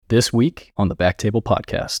this week on the Back Table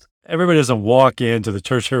Podcast. Everybody doesn't walk into the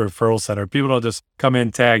tertiary referral center. People don't just come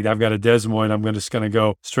in tagged, I've got a Desmoid, I'm just going to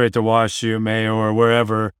go straight to WashU, Mayo, or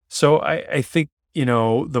wherever. So I think,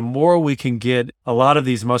 the more we can get a lot of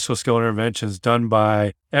these musculoskeletal interventions done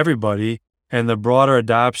by everybody and the broader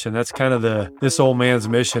adoption, that's kind of this old man's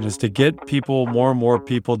mission, is to get more and more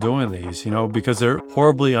people doing these, because they're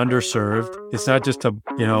horribly underserved. It's not just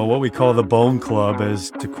what we call the bone club,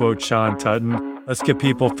 as to quote Sean Tutton. Let's get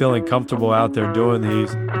people feeling comfortable out there doing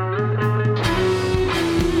these.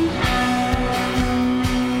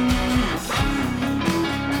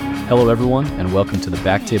 Hello, everyone, and welcome to the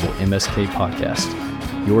Back Table MSK Podcast,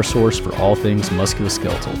 your source for all things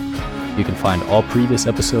musculoskeletal. You can find all previous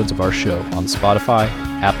episodes of our show on Spotify,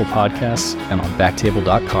 Apple Podcasts, and on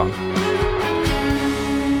backtable.com.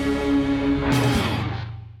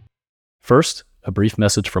 First, a brief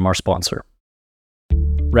message from our sponsor.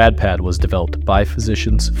 RadPad was developed by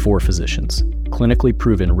physicians for physicians. Clinically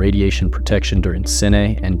proven radiation protection during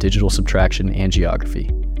cine and digital subtraction angiography.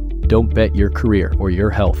 Don't bet your career or your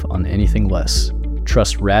health on anything less.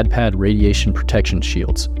 Trust RadPad radiation protection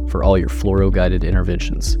shields for all your fluoro-guided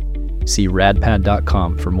interventions. See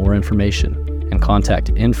radpad.com for more information and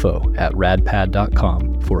contact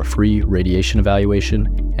info@radpad.com for a free radiation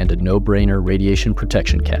evaluation and a no-brainer radiation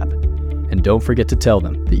protection cap. And don't forget to tell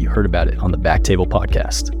them that you heard about it on the Back Table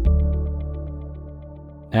Podcast.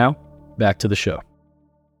 Now, back to the show.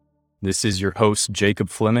 This is your host, Jacob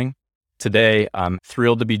Fleming. Today, I'm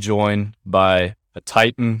thrilled to be joined by a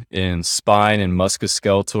titan in spine and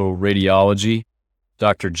musculoskeletal radiology,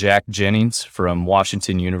 Dr. Jack Jennings from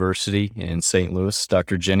Washington University in St. Louis.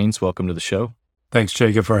 Dr. Jennings, welcome to the show. Thanks,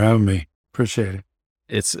 Jacob, for having me. Appreciate it.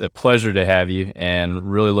 It's a pleasure to have you,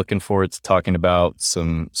 and really looking forward to talking about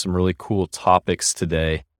some really cool topics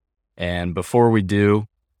today. And before we do,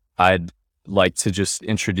 I'd like to just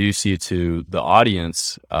introduce you to the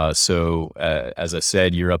audience. As I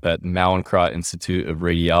said, you're up at Mallinckrodt Institute of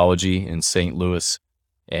Radiology in St. Louis.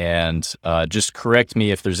 And just correct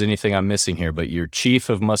me if there's anything I'm missing here, but you're Chief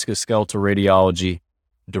of Musculoskeletal Radiology,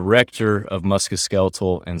 Director of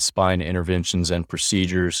Musculoskeletal and Spine Interventions and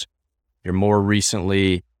Procedures. You're more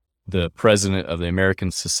recently the President of the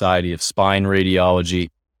American Society of Spine Radiology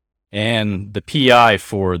and the PI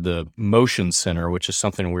for the Motion Center, which is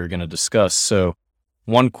something we're going to discuss. So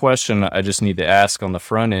one question I just need to ask on the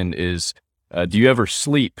front end is, do you ever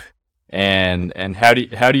sleep? And how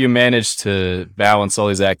do you manage to balance all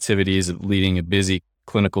these activities of leading a busy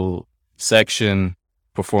clinical section,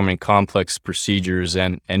 performing complex procedures,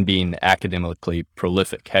 and being academically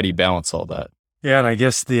prolific? How do you balance all that? Yeah, and I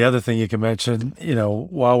guess the other thing you can mention,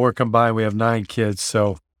 while we're combined, we have 9 kids.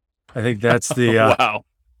 So I think that's the wow.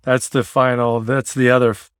 That's the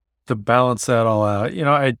other to balance that all out.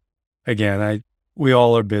 We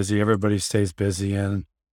all are busy. Everybody stays busy, and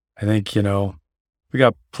I think we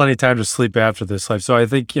got plenty of time to sleep after this life. So I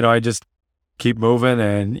think, I just keep moving,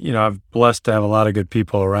 and, I'm blessed to have a lot of good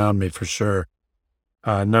people around me for sure.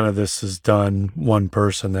 None of this is done one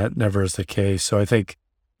person. That never is the case. So I think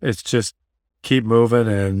it's just keep moving,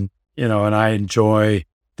 and, and I enjoy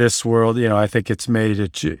this world. I think it's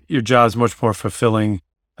made your job's much more fulfilling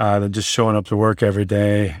than just showing up to work every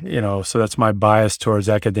day. So that's my bias towards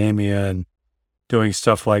academia and doing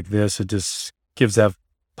stuff like this. It just gives that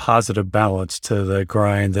positive balance to the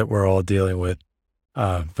grind that we're all dealing with.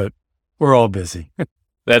 But we're all busy.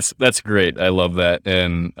 That's great. I love that.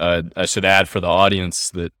 And I should add for the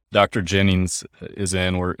audience that Dr. Jennings is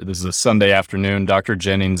in. This is a Sunday afternoon. Dr.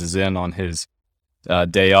 Jennings is in on his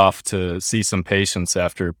day off to see some patients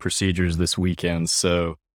after procedures this weekend.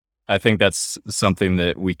 So I think that's something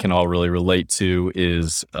that we can all really relate to,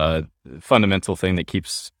 is a fundamental thing that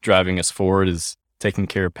keeps driving us forward is taking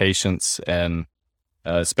care of patients. And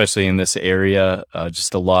especially in this area,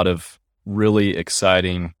 just a lot of really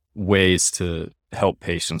exciting ways to help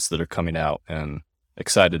patients that are coming out, and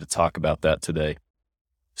excited to talk about that today.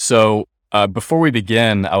 So before we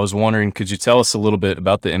begin, I was wondering, could you tell us a little bit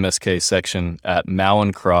about the MSK section at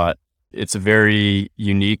Mallinckrodt? It's a very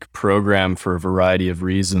unique program for a variety of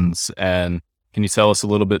reasons. And can you tell us a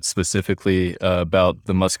little bit specifically about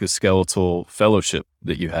the musculoskeletal fellowship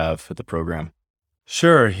that you have at the program?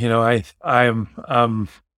 Sure. I'm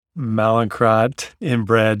Mallinckrodt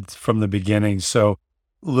inbred from the beginning. So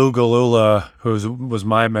Lou Galula, who was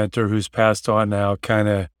my mentor, who's passed on now, kind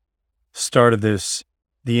of started the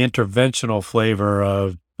interventional flavor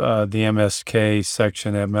of the MSK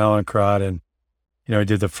section at Mallinckrodt, and he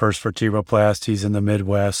did the first vertebroplasties in the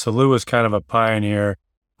Midwest. So Lou was kind of a pioneer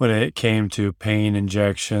when it came to pain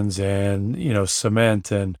injections and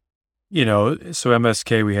cement, and so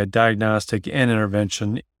MSK, we had diagnostic and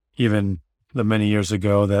intervention even the many years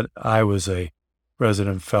ago that I was a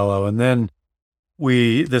resident fellow. And then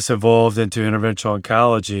this evolved into interventional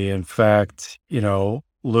oncology. In fact, Lou,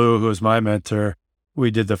 who was my mentor,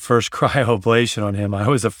 we did the first cryoablation on him. I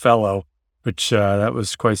was a fellow, which that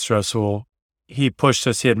was quite stressful. He pushed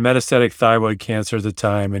us. He had metastatic thyroid cancer at the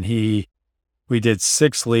time, and we did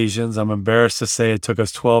 6 lesions. I'm embarrassed to say it took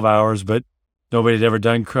us 12 hours, but nobody had ever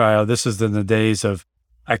done cryo. This is in the days of,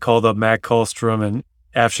 I called up Matt Kolstrom and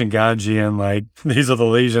Afshin Ganji and like, these are the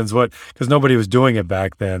lesions. What? Because nobody was doing it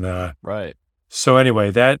back then. Right. So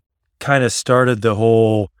anyway, that kind of started the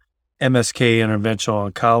whole MSK interventional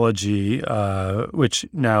oncology, which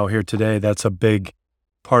now here today, that's a big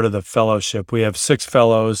part of the fellowship. We have 6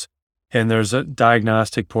 fellows, and there's a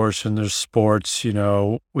diagnostic portion. There's sports,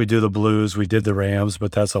 we do the Blues, we did the Rams,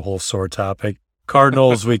 but that's a whole sore topic.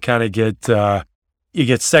 Cardinals, we kind of get, you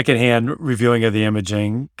get secondhand reviewing of the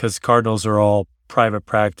imaging because Cardinals are all private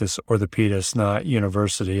practice orthopedists, not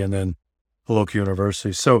university, and then local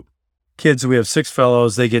university. So kids, we have 6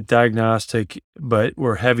 fellows, they get diagnostic, but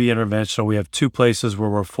we're heavy interventional. We have 2 places where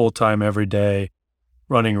we're full-time every day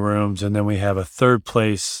running rooms. And then we have a 3rd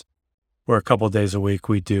place where a couple of days a week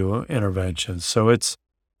we do interventions. So it's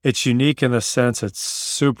unique in the sense it's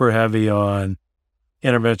super heavy on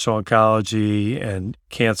interventional oncology and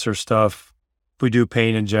cancer stuff. We do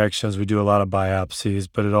pain injections, we do a lot of biopsies,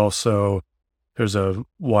 but there's a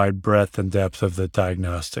wide breadth and depth of the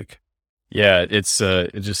diagnostic. Yeah, it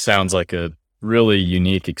just sounds like a really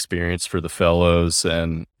unique experience for the fellows,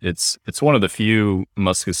 and it's one of the few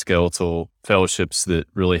musculoskeletal fellowships that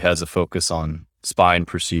really has a focus on spine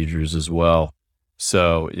procedures as well.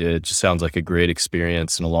 So it just sounds like a great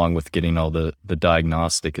experience, and along with getting all the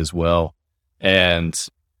diagnostic as well. And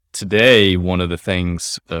today, one of the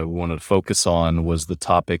things we wanted to focus on was the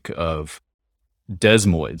topic of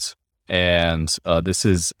desmoids. And this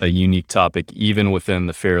is a unique topic, even within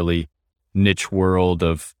the fairly niche world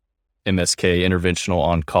of MSK, interventional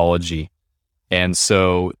oncology. And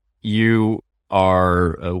so you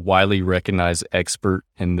are a widely recognized expert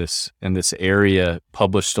in this area,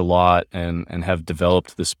 published a lot and have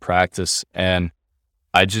developed this practice. And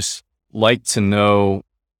I just like to know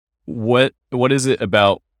what is it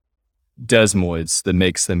about desmoids that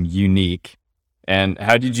makes them unique, and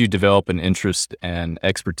how did you develop an interest and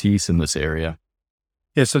expertise in this area?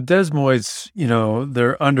 Yeah, so desmoids,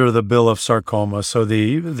 they're under the bill of sarcoma. So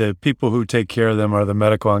the people who take care of them are the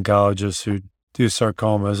medical oncologists who do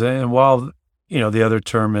sarcomas. And while, the other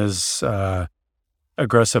term is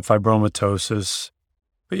aggressive fibromatosis,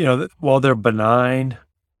 but, while they're benign,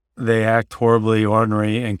 they act horribly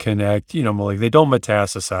ornery and can act, malignant. They don't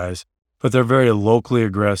metastasize, but they're very locally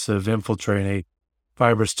aggressive, infiltrating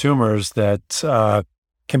fibrous tumors that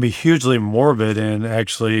can be hugely morbid and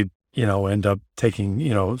actually end up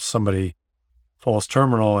taking, somebody falls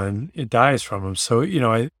terminal and it dies from them. So,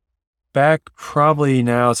 back probably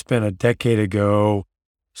now, it's been a decade ago,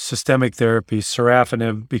 systemic therapy,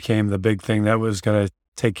 sorafenib became the big thing that was going to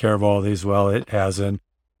take care of all these. Well, it hasn't.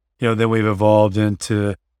 Then we've evolved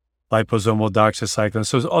into liposomal doxycycline.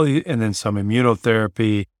 So it's and then some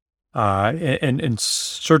immunotherapy, and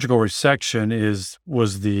surgical resection is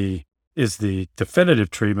the definitive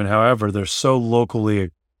treatment. However, they're so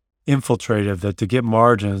locally infiltrative that to get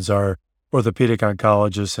margins, our orthopedic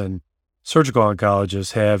oncologists and surgical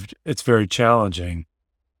oncologists it's very challenging.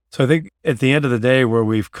 So I think at the end of the day, where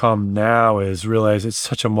we've come now is realize it's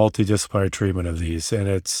such a multidisciplinary treatment of these. And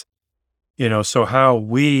it's, so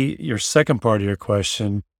your second part of your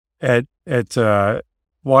question, at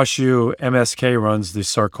WashU, MSK runs the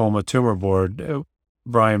sarcoma tumor board.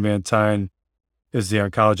 Brian Van Tine is the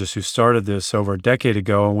oncologist who started this over a decade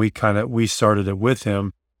ago, and we started it with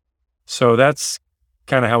him. So that's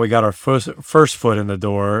kind of how we got our first foot in the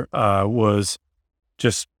door, was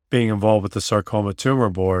just being involved with the sarcoma tumor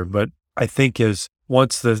board. But I think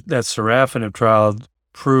once that sorafenib trial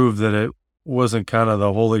proved that it wasn't kind of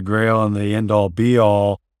the holy grail and the end all be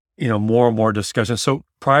all, more and more discussion. So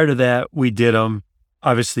prior to that, we did them,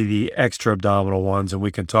 obviously the extra abdominal ones, and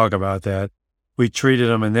we can talk about that. We treated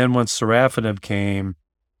them. And then once sorafenib came,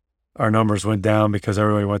 our numbers went down because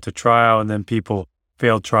everybody went to trial, and then people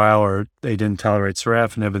failed trial or they didn't tolerate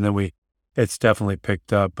sorafenib, and then it's definitely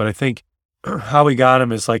picked up. But I think how we got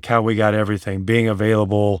them is like how we got everything, being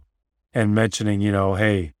available and mentioning,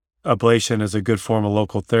 hey, ablation is a good form of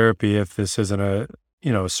local therapy if this isn't a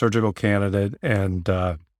surgical candidate. And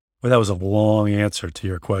well, that was a long answer to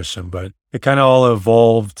your question, but it kind of all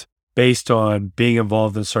evolved based on being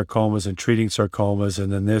involved in sarcomas and treating sarcomas.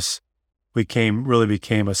 And then this really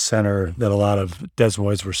became a center that a lot of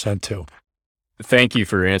desmoids were sent to. Thank you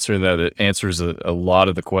for answering that. It answers a lot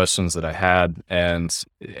of the questions that I had. And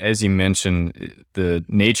as you mentioned, the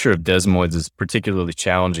nature of desmoids is particularly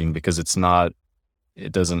challenging because it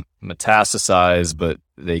doesn't metastasize, but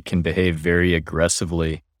they can behave very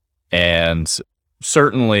aggressively. And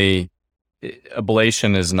certainly,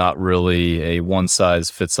 ablation is not really a one size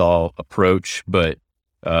fits all approach, but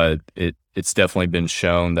it's definitely been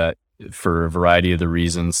shown that for a variety of the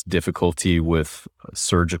reasons, difficulty with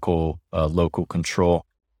surgical local control,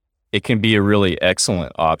 it can be a really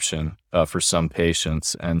excellent option for some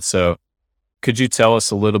patients. And so, could you tell us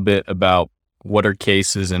a little bit about what are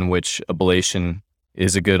cases in which ablation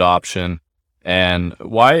is a good option, and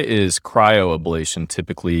why is cryoablation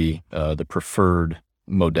typically the preferred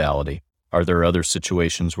modality? Are there other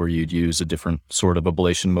situations where you'd use a different sort of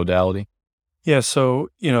ablation modality? Yeah, so,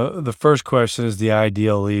 the first question is the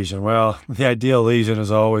ideal lesion. Well, the ideal lesion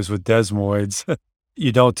is always with desmoids.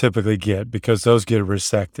 You don't typically get because those get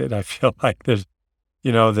resected. I feel like there's,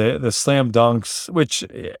 the slam dunks, which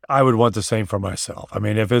I would want the same for myself. I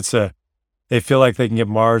mean, if they feel like they can get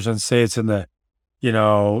margins, say it's in you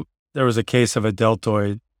know, there was a case of a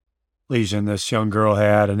deltoid lesion this young girl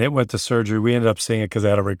had, and it went to surgery. We ended up seeing it because it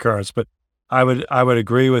had a recurrence. But I would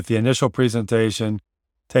agree with the initial presentation.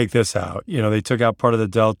 Take this out. They took out part of the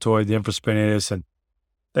deltoid, the infraspinatus, and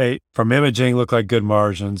they, from imaging, look like good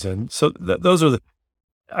margins. And so those are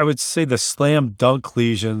I would say the slam dunk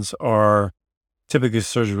lesions are typically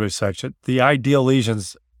surgical resection. The ideal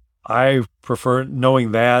lesions, I prefer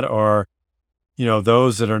knowing that are,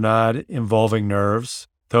 those that are not involving nerves,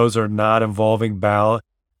 those are not involving bowel.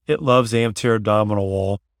 It loves the anterior abdominal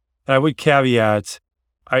wall. And I would caveat,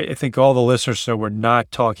 I think all the listeners know we're not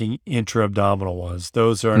talking intra-abdominal ones.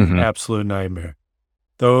 Those are an Hmm. absolute nightmare.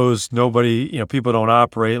 Those, nobody, people don't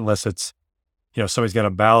operate unless it's, somebody's got a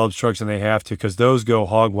bowel obstruction, they have to, because those go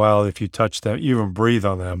hog wild if you touch them, even breathe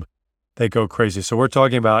on them, they go crazy. So we're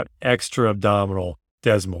talking about extra-abdominal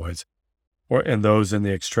desmoids and those in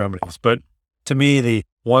the extremities. But to me, the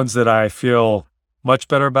ones that I feel much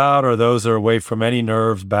better about are those that are away from any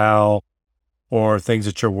nerves, bowel, or things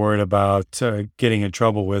that you're worried about getting in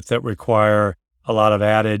trouble with that require a lot of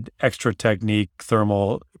added extra technique,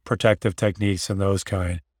 thermal protective techniques, and those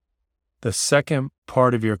kind. The second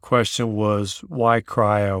part of your question was why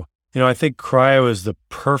cryo? I think cryo is the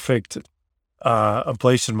perfect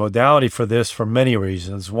ablation modality for this for many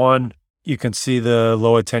reasons. One, you can see the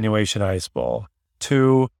low attenuation ice ball.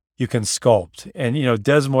 Two, you can sculpt. And,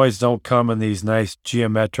 desmoids don't come in these nice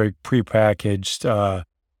geometric prepackaged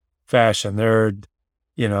fashion. They're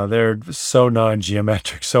so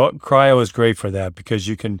non-geometric. So cryo is great for that because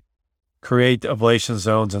you can create ablation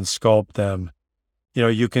zones and sculpt them.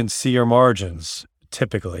 You can see your margins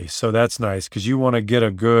typically. So that's nice because you want to get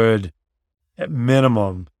a good, at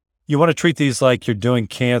minimum, you want to treat these like you're doing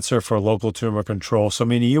cancer for local tumor control. So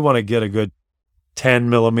meaning you want to get a good 10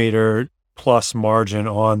 millimeter plus margin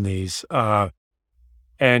on these.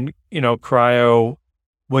 And cryo,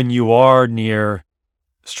 when you are near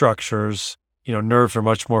structures, nerves are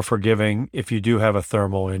much more forgiving if you do have a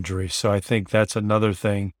thermal injury. So I think that's another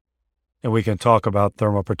thing. And we can talk about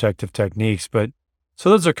thermal protective techniques, but so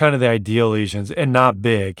those are kind of the ideal lesions and not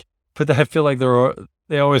big, but I feel like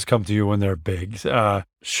they always come to you when they're big.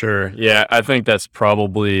 Sure. Yeah, I think that's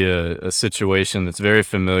probably a situation that's very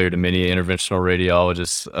familiar to many interventional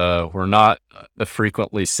radiologists. We're not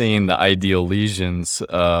frequently seeing the ideal lesions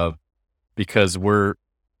because we're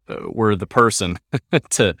the person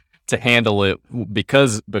to handle it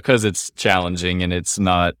because it's challenging and it's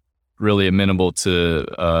not really amenable to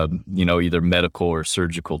either medical or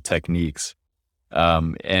surgical techniques.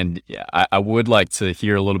 And yeah, I would like to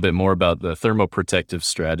hear a little bit more about the thermoprotective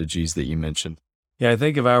strategies that you mentioned. Yeah, I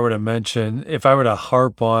think if I were to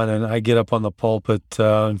harp on and I get up on the pulpit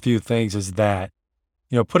on a few things is that,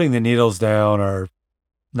 putting the needles down are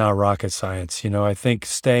not rocket science. I think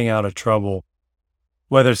staying out of trouble,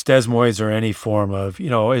 whether it's desmoids or any form of, you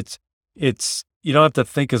don't have to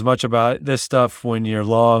think as much about this stuff when you're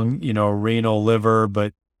long, renal, liver,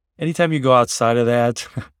 but anytime you go outside of that,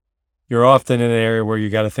 you're often in an area where you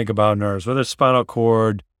got to think about nerves, whether it's spinal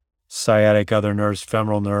cord, sciatic, other nerves,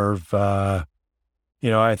 femoral nerve.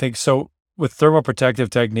 I think so with thermoprotective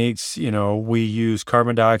techniques, we use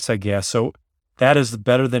carbon dioxide gas. So that is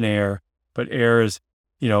better than air, but air is,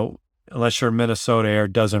 unless you're in Minnesota, air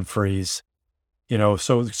doesn't freeze.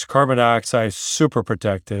 So it's carbon dioxide is super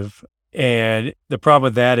protective. And the problem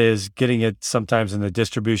with that is getting it sometimes in the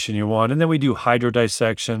distribution you want. And then we do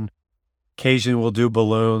hydrodissection. Occasionally we'll do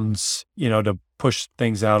balloons, to push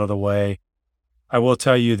things out of the way. I will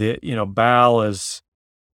tell you that, bowel is,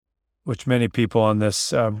 which many people on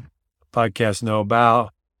this podcast know, bow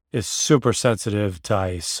is super sensitive to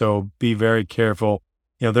ice. So be very careful.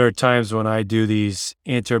 There are times when I do these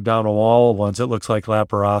anti-abdominal wall ones, it looks like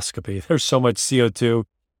laparoscopy. There's so much CO2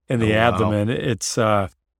 in Oh, the wow. abdomen. It's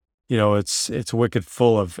wicked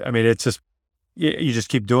full of, I mean, it's just, you just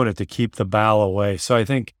keep doing it to keep the bowel away. So I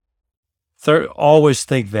think always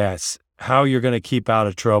think that's how you're going to keep out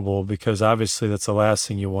of trouble, because obviously that's the last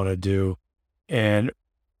thing you want to do, and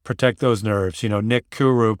protect those nerves. Nick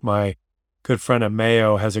Kurup, my good friend at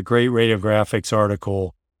Mayo, has a great radiographics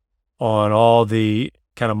article on all the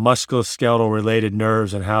kind of musculoskeletal related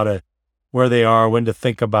nerves and where they are, when to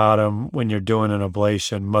think about them when you're doing an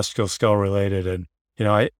ablation, musculoskeletal related. And,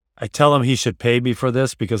 I tell him he should pay me for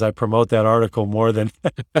this because I promote that article more than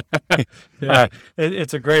Yeah.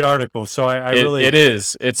 it's a great article. So I It really,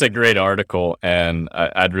 is. It's a great article, and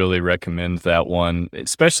I'd really recommend that one,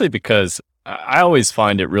 especially because I always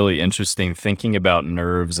find it really interesting thinking about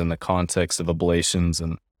nerves in the context of ablations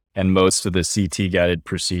and most of the CT guided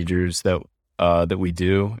procedures that we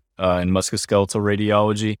do in musculoskeletal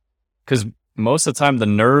radiology, because most of the time the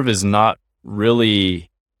nerve is not really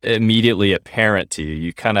immediately apparent to you.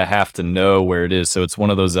 You kind of have to know where it is. So it's one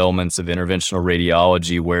of those elements of interventional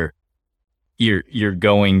radiology where you're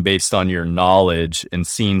going based on your knowledge and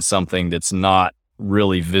seeing something that's not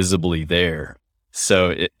really visibly there.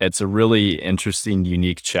 So it's a really interesting,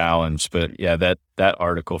 unique challenge. But yeah, that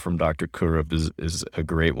article from Dr. Kurup is a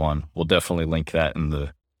great one. We'll definitely link that in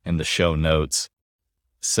the show notes.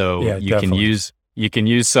 So yeah, definitely. you can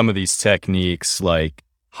use some of these techniques like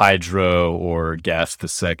hydro or gas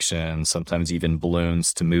dissection, sometimes even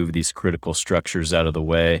balloons, to move these critical structures out of the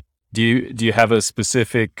way. Do you have a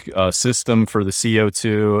specific system for the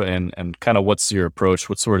CO2, and kind of what's your approach?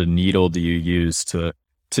 What sort of needle do you use to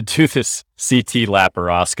do this CT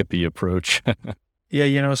laparoscopy approach?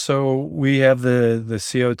 Yeah, so we have the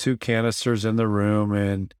CO2 canisters in the room,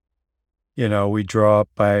 and we draw up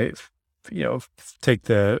by, take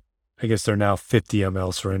I guess they're now 50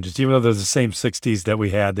 ml syringes, even though they're the same 60s that we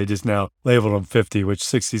had. They just now labeled them 50, which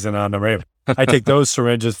 60s an odd number. I take those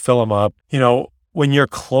syringes, fill them up. When you're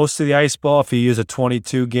close to the ice ball, if you use a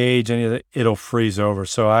 22 gauge, it'll freeze over.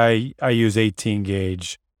 So I use 18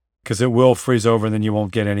 gauge because it will freeze over and then you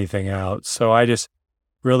won't get anything out. So I just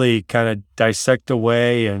really kind of dissect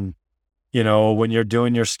away. And, when you're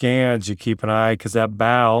doing your scans, you keep an eye, because that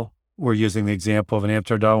bow, we're using the example of an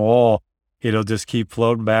amsterdam wall, it'll just keep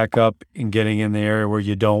floating back up and getting in the area where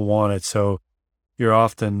you don't want it. So you're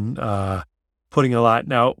often putting a lot.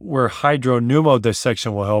 Now, where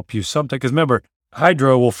hydro-pneumo-dissection will help you sometimes, because remember,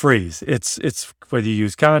 hydro will freeze. It's whether you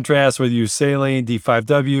use contrast, whether you use saline,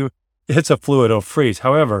 D5W, it's a fluid, it'll freeze.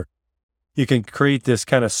 However, you can create this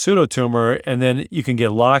kind of pseudotumor, and then you can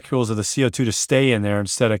get locules of the CO2 to stay in there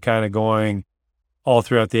instead of kind of going all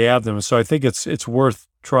throughout the abdomen. So I think it's worth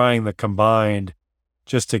trying the combined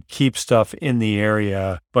just to keep stuff in the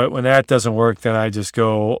area. But when that doesn't work, then I just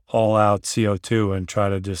go all out CO2 and try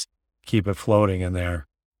to just keep it floating in there.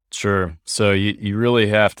 Sure. So you really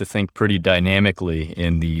have to think pretty dynamically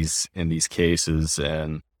in these cases,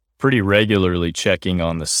 and pretty regularly checking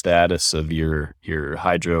on the status of your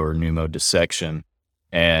hydro or pneumo dissection.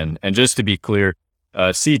 And just to be clear,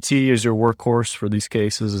 CT is your workhorse for these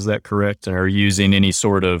cases. Is that correct? And are you using any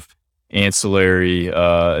sort of ancillary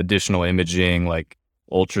additional imaging like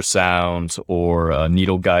ultrasound or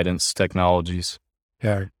needle guidance technologies?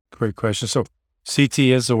 Yeah, great question. So CT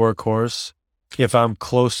is the workhorse. If I'm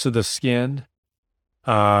close to the skin,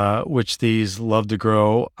 which these love to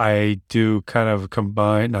grow, I do kind of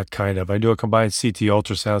combine, not kind of, I do a combined CT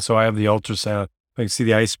ultrasound. So I have the ultrasound, I can see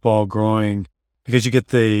the ice ball growing, because you get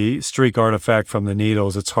the streak artifact from the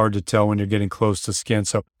needles. It's hard to tell when you're getting close to skin.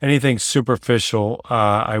 So anything superficial,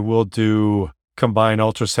 I will do combined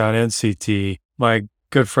ultrasound and CT. My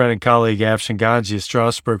good friend and colleague, Afshin Ganji at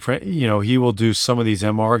Strasbourg, he will do some of these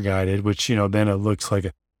MR guided, which, then it looks like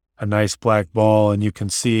a nice black ball, and you can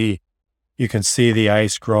see the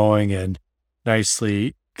ice growing and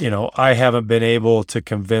nicely. I haven't been able to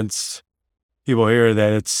convince people here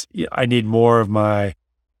that I need more of my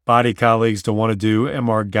body colleagues to want to do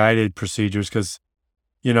MR guided procedures, because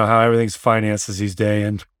how everything's finances these days,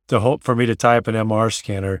 and to hope for me to tie up an MR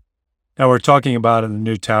scanner. Now we're talking about in the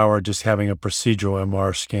new tower just having a procedural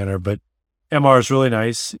MR scanner, but MR is really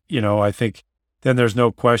nice. I think then there's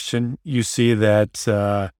no question you see that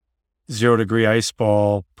 0-degree ice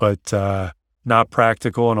ball, but not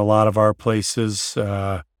practical in a lot of our places.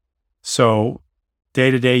 So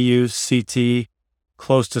day-to-day use, CT,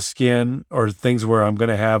 close to skin, or things where I'm going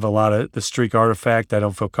to have a lot of the streak artifact I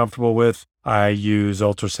don't feel comfortable with, I use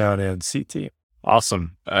ultrasound and CT.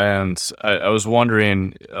 Awesome. And I was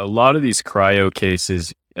wondering, a lot of these cryo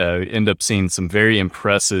cases end up seeing some very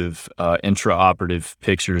impressive intraoperative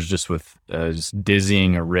pictures, just with just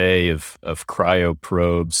dizzying array of cryo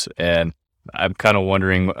probes. And I'm kind of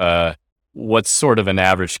wondering, what's sort of an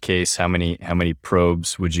average case? How many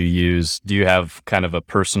probes would you use? Do you have kind of a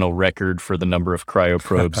personal record for the number of cryo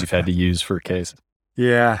probes you've had to use for a case?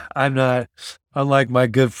 Yeah, I'm not unlike my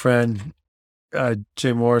good friend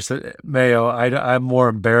Jim Morris at Mayo. I'm more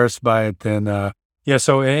embarrassed by it than yeah.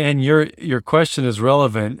 So and your question is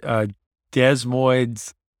relevant.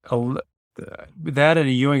 Desmoids, uh, that and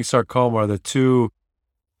a Ewing sarcoma are the two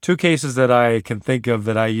cases that I can think of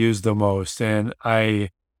that I use the most. And there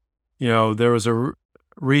was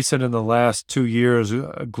recent in the last 2 years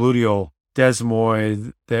gluteal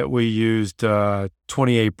desmoid that we used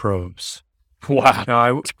 28 probes. Wow.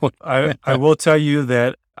 Now, I will tell you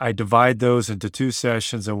that I divide those into 2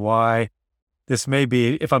 sessions, and why. This may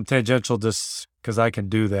be, if I'm tangential, just because I can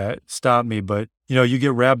do that, stop me, but, you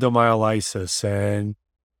get rhabdomyolysis, and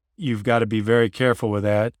you've gotta be very careful with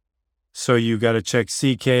that. So you gotta check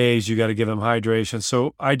CKs, you gotta give them hydration.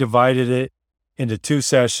 So I divided it into 2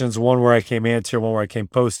 sessions, one where I came anterior, one where I came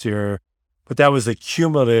posterior, but that was a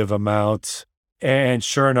cumulative amount. And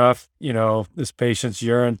sure enough, this patient's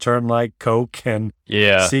urine turned like Coke, and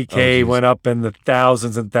Yeah. Oh, CK geez. went up in the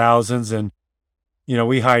thousands and thousands. And,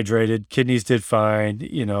 we hydrated, kidneys did fine,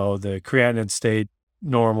 the creatinine stayed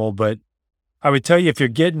normal. But I would tell you, if you're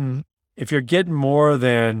getting more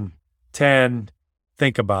than 10,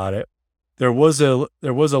 think about it. There was a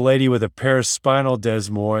lady with a paraspinal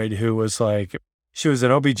desmoid who was like, she was an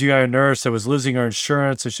OBGYN nurse that was losing her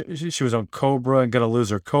insurance. So she was on Cobra and going to lose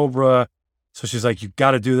her Cobra. So she's like, you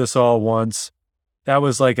got to do this all at once. That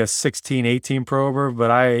was like a 16, 18 prober,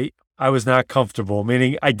 but I was not comfortable,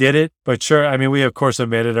 meaning I did it, but sure. I mean, we of course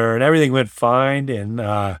admitted her and everything went fine. And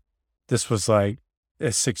this was like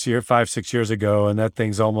 5, 6 years ago. And that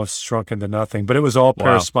thing's almost shrunk into nothing, but it was all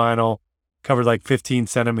Wow. paraspinal, covered like 15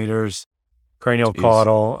 centimeters cranial Jeez.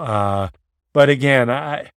 caudal. But again,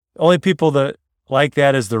 only people that like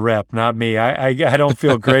that is the rep, not me. I don't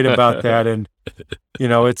feel great about that. And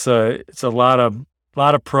it's a lot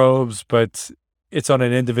of probes, but it's on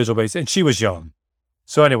an individual basis. And she was young.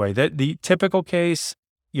 So anyway, the typical case,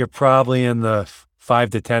 you're probably in the 5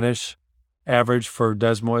 to 10-ish average for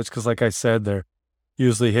desmoids, because like I said, they're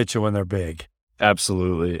usually hit you when they're big.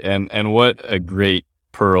 Absolutely. And what a great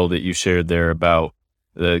pearl that you shared there about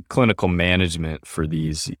the clinical management for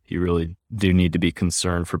these. You really do need to be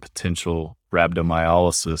concerned for potential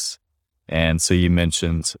rhabdomyolysis. And so you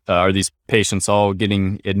mentioned, are these patients all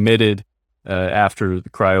getting admitted after the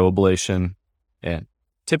cryoablation? And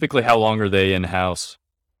typically, how long are they in house?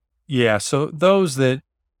 Yeah. So those that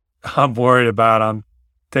I'm worried about, I'm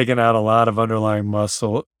taking out a lot of underlying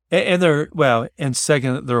muscle. And they're, well, and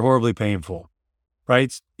second, they're horribly painful,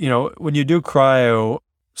 right? When you do cryo,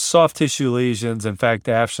 soft tissue lesions, in fact,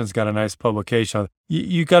 Afshin's got a nice publication.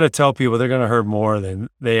 You got to tell people they're going to hurt more than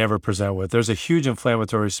they ever present with. There's a huge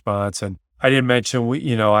inflammatory response. And I didn't mention,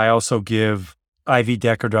 I also give IV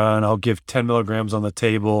Decadron. I'll give 10 milligrams on the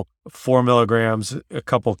table, 4 milligrams, a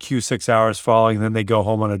couple Q6 hours following, and then they go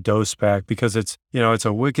home on a dose pack, because it's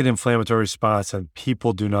a wicked inflammatory response and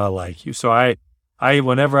people do not like you. So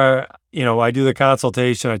whenever I do the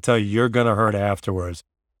consultation, I tell you, you're going to hurt afterwards.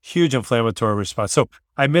 Huge inflammatory response. So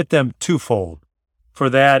I admit them twofold, for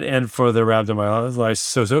that and for the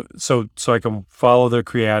rhabdomyolysis. So I can follow their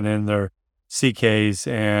creatinine, their CKs,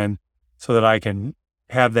 and so that I can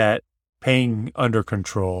have that pain under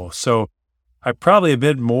control. So I probably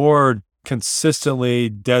admit more consistently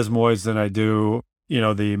desmoids than I do,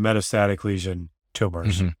 the metastatic lesion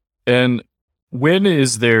tumors. hmm And when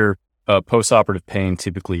is their postoperative pain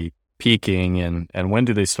typically peaking, and when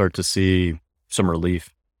do they start to see some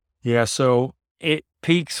relief? Yeah, so it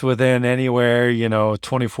peaks within anywhere,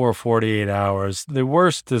 24, 48 hours.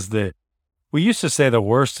 We used to say the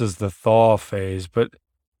worst is the thaw phase, but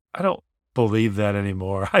I don't believe that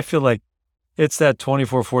anymore. I feel like it's that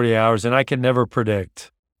 24, 40 hours, and I can never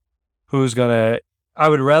predict who's going to. I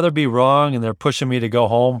would rather be wrong and they're pushing me to go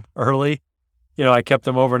home early. I kept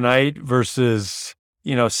them overnight versus,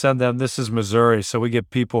 send them. This is Missouri, so we get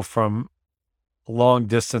people from long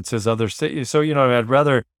distances, other states. So, I'd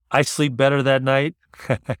rather I sleep better that night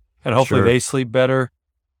and hopefully Sure. they sleep better.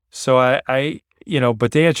 So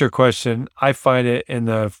but to answer your question, I find it in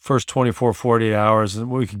the first 24, 48 hours, and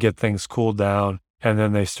we could get things cooled down and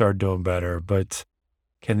then they start doing better. But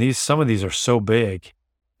some of these are so big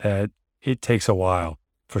that it takes a while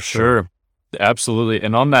for sure. Sure. Absolutely.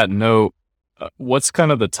 And on that note, what's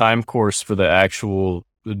kind of the time course for the actual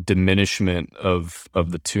diminishment of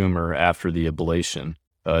the tumor after the ablation?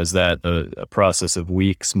 Is that a process of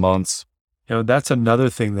weeks, months? That's another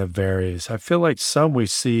thing that varies. I feel like some we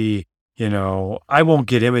see, I won't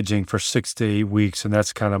get imaging for 6 to 8 weeks, and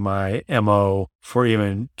that's kind of my MO for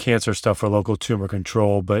even cancer stuff or local tumor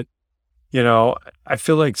control. But, I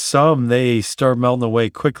feel like some they start melting away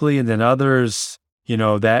quickly, and then others,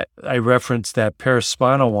 that I referenced that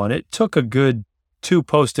paraspinal one, it took a good two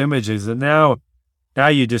post images, and now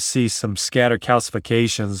you just see some scattered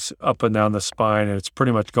calcifications up and down the spine, and it's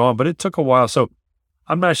pretty much gone. But it took a while. So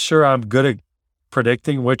I'm not sure I'm good at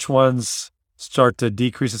predicting which ones start to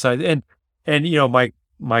decrease in size. And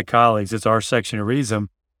my colleagues, it's our section who reads them.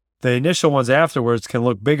 The initial ones afterwards can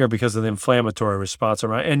look bigger because of the inflammatory response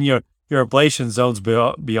around. And your ablation zone's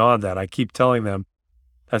beyond that. I keep telling them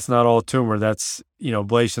that's not all tumor. That's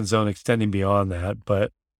ablation zone extending beyond that.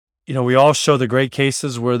 But we all show the great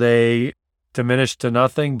cases where they diminish to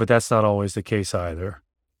nothing, but that's not always the case either.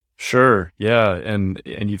 Sure. Yeah. And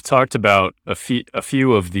you've talked about a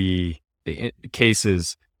few of the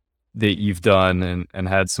cases that you've done and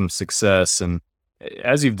had some success. And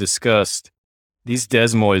as you've discussed, these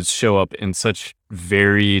desmoids show up in such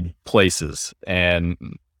varied places and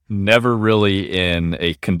never really in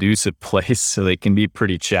a conducive place. So they can be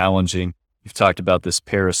pretty challenging. You've talked about this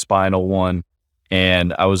paraspinal one.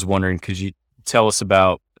 And I was wondering, could you tell us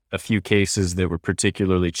about a few cases that were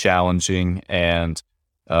particularly challenging, and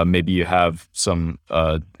maybe you have some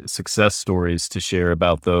success stories to share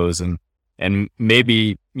about those, and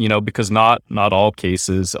maybe because not all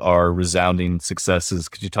cases are resounding successes.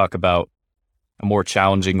 Could you talk about a more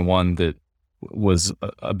challenging one that was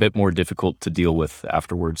a bit more difficult to deal with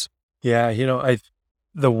afterwards? Yeah,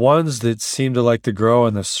 the ones that seem to like to grow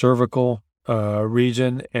in the cervical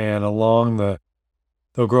region and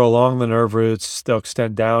they'll grow along the nerve roots. They'll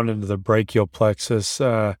extend down into the brachial plexus.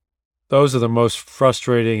 Those are the most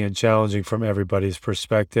frustrating and challenging from everybody's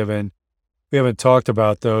perspective. And we haven't talked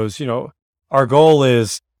about those. Our goal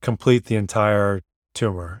is complete the entire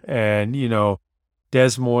tumor. And,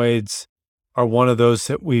 desmoids are one of those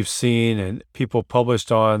that we've seen, and people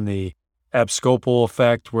published on the abscopal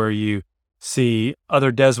effect where you see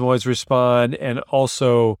other desmoids respond. And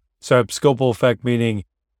also, so abscopal effect meaning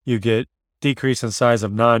you get decrease in size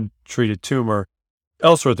of non-treated tumor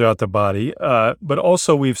elsewhere throughout the body. But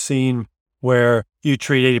also we've seen where you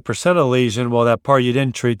treat 80% of the lesion, well, that part you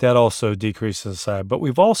didn't treat, that also decreases in size. But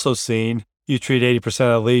we've also seen you treat 80%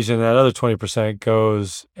 of the lesion, that other 20%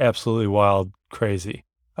 goes absolutely wild, crazy.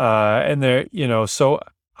 And there, so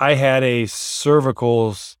I had a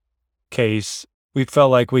cervical case. We felt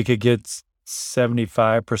like we could get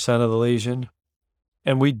 75% of the lesion,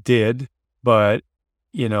 and we did, but,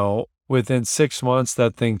 within 6 months,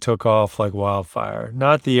 that thing took off like wildfire.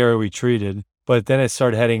 Not the area we treated, but then it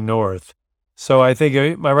started heading north. So I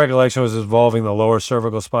think my recollection was involving the lower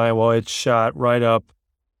cervical spine. Well, it shot right up,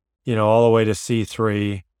 all the way to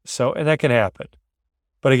C3. So, and that can happen.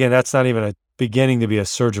 But again, that's not even beginning to be a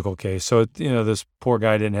surgical case. So, this poor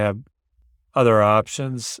guy didn't have other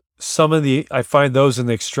options. I find those in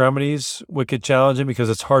the extremities wicked challenging because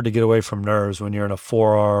it's hard to get away from nerves when you're in a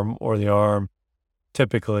forearm or the arm,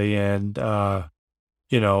 typically. And, a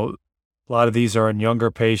lot of these are in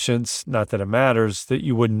younger patients. Not that it matters that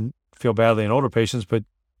you wouldn't feel badly in older patients, but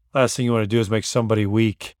last thing you want to do is make somebody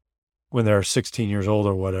weak when they're 16 years old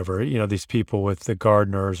or whatever. These people with the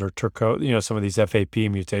Gardner's or some of these FAP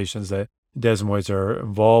mutations that desmoids are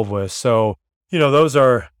involved with. So, those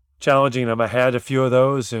are challenging. I had a few of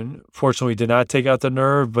those, and fortunately did not take out the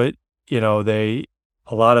nerve, but, a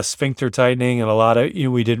lot of sphincter tightening and a lot of,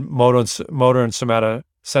 we did motor and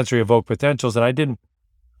somatosensory evoked potentials. And I didn't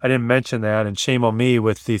mention that, and shame on me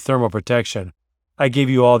with the thermoprotection. I gave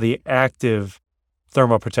you all the active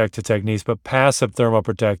thermoprotective techniques, but passive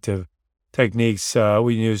thermoprotective techniques,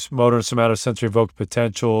 we use motor and somatosensory evoked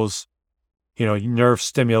potentials, nerve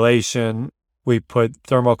stimulation. We put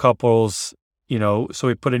thermocouples, so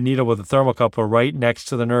we put a needle with a thermocouple right next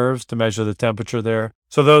to the nerves to measure the temperature there.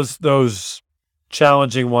 So those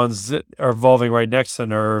challenging ones that are involving right next to the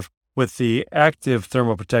nerve, with the active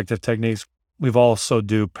thermoprotective techniques, we've also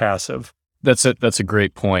do passive. That's a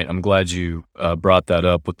great point. I'm glad you brought that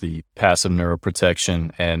up with the passive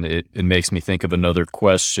neuroprotection, and it makes me think of another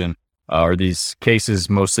question. Are these cases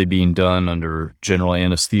mostly being done under general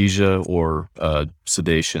anesthesia or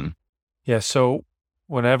sedation? Yeah, so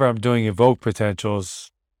whenever I'm doing evoked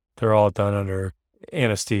potentials, they're all done under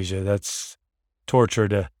anesthesia. That's torture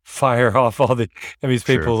to fire off these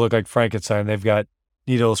Sure. people look like Frankenstein. They've got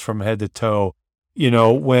needles from head to toe.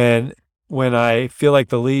 When I feel like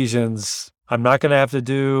the lesions, I'm not going to have to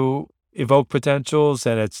do evoke potentials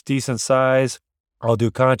and it's decent size, I'll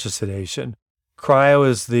do conscious sedation. Cryo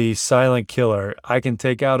is the silent killer. I can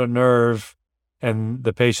take out a nerve and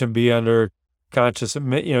the patient be under conscious,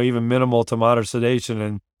 even minimal to moderate sedation,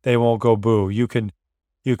 and they won't go boo. You can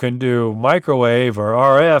do microwave or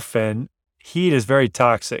RF, and heat is very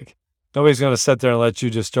toxic. Nobody's going to sit there and let you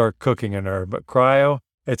just start cooking a nerve. But cryo,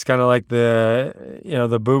 it's kind of like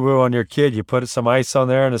the boo-boo on your kid. You put some ice on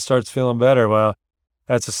there and it starts feeling better. Well,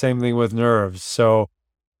 that's the same thing with nerves. So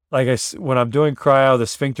when I'm doing cryo, the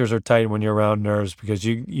sphincters are tight when you're around nerves because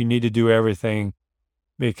you need to do everything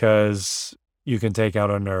because you can take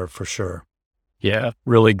out a nerve for sure. Yeah,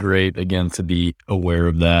 really great again to be aware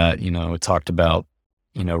of that. It talked about,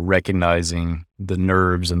 recognizing the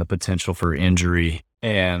nerves and the potential for injury.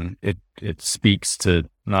 And it speaks to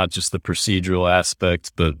not just the procedural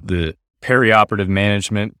aspects, but the perioperative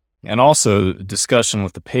management and also discussion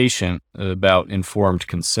with the patient about informed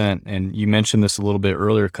consent. And you mentioned this a little bit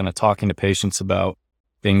earlier, kind of talking to patients about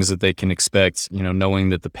things that they can expect, knowing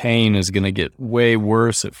that the pain is going to get way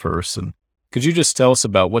worse at first. And could you just tell us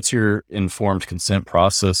about what's your informed consent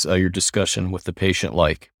process, your discussion with the patient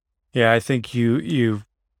like? Yeah, I think you've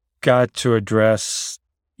got to address,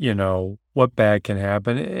 what bad can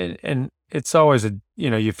happen. And it's always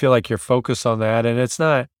you feel like you're focused on that. And it's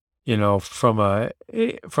not, from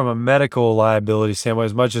a medical liability standpoint,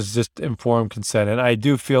 as much as just informed consent. And I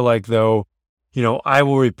do feel like though, I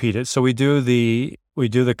will repeat it. So we do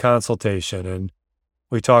the consultation and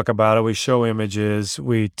we talk about it. We show images.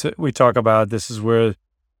 We talk about this is where,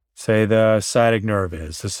 say, the sciatic nerve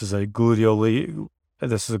is. This is a gluteal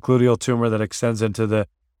tumor that extends into the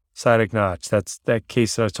sciatic notch. That's that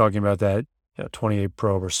case that I was talking about, that 28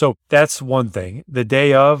 prober. So that's one thing. The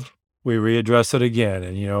day of, we readdress it again.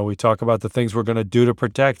 And, we talk about the things we're going to do to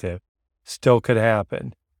protect it. Still could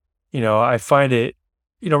happen. I find it,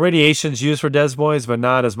 radiation's used for desmoids, but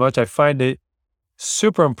not as much. I find it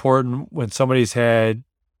super important when somebody's had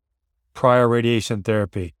prior radiation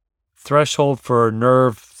therapy. Threshold for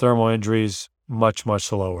nerve thermal injuries, much,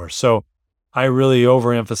 much lower. So I really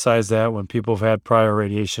overemphasize that when people have had prior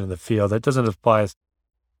radiation in the field. That doesn't apply.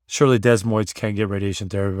 Surely desmoids can get radiation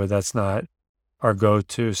therapy, but that's not our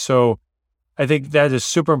go-to. So I think that is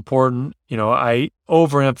super important. I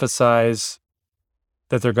overemphasize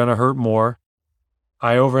that they're going to hurt more.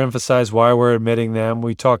 I overemphasize why we're admitting them.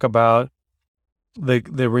 We talk about the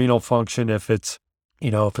renal function if it's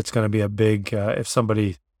going to be a big, if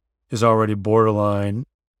somebody is already borderline,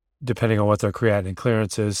 depending on what their creatinine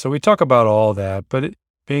clearance is. So we talk about all that. But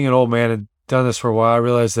being an old man and done this for a while, I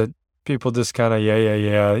realize that people just kind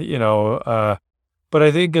of, but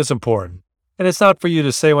I think it's important. And it's not for you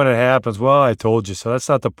to say when it happens, well, I told you so. That's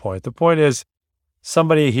not the point. The point is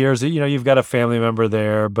somebody hears it, you've got a family member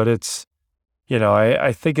there, but it's,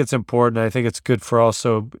 I think it's important. I think it's good for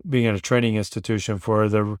also being in a training institution for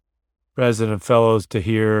the resident fellows to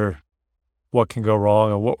hear what can go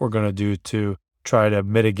wrong and what we're going to do to try to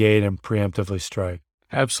mitigate and preemptively strike.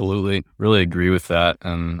 Absolutely. Really agree with that.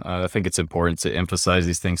 And I think it's important to emphasize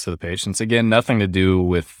these things to the patients. Again, nothing to do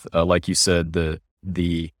with, like you said,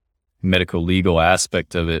 the medical legal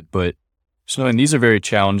aspect of it. But and these are very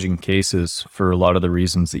challenging cases for a lot of the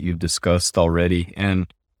reasons that you've discussed already.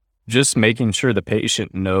 And just making sure the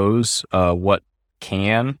patient knows what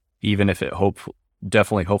can, even if it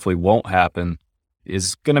hopefully won't happen,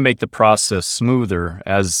 is going to make the process smoother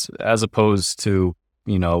as opposed to,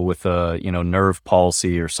 with a, nerve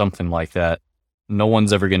palsy or something like that. No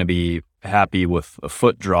one's ever going to be happy with a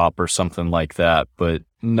foot drop or something like that, but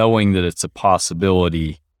knowing that it's a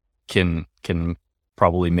possibility can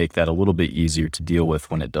probably make that a little bit easier to deal with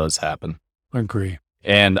when it does happen. I agree.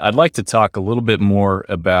 And I'd like to talk a little bit more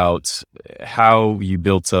about how you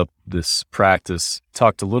built up this practice.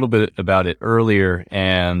 Talked a little bit about it earlier,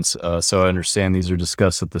 and so I understand these are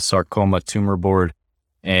discussed at the sarcoma tumor board.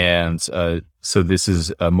 And so this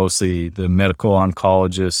is mostly the medical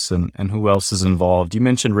oncologists and who else is involved. You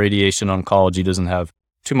mentioned radiation oncology doesn't have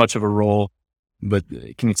too much of a role, but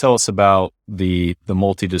can you tell us about the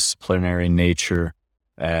multidisciplinary nature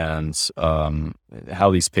and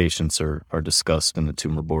how these patients are discussed in the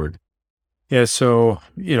tumor board? Yeah, so,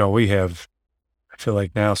 we have, I feel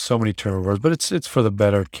like now, so many tumor boards, but it's for the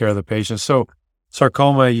better care of the patient. So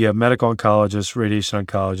sarcoma, you have medical oncologists, radiation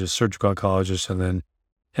oncologists, surgical oncologists, and then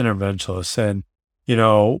interventionalists. And,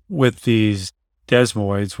 with these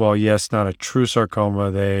desmoids, well, yes, not a true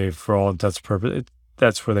sarcoma, they, for all intents and purposes,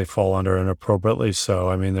 that's where they fall under inappropriately. So,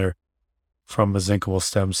 I mean, they're from mesenchymal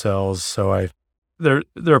stem cells. So they're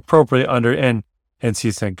appropriately under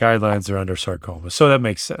NCCN guidelines, they're under sarcoma. So that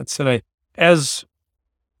makes sense. And as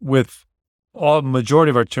with all majority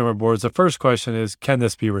of our tumor boards, the first question is, can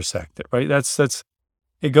this be resected? Right? That's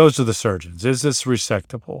it goes to the surgeons. Is this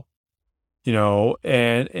resectable?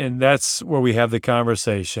 And that's where we have the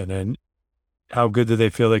conversation and how good do they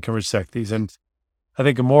feel they can resect these? And I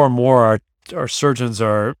think more and more our surgeons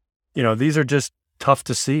are, these are just tough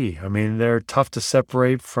to see. I mean, they're tough to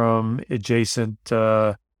separate from adjacent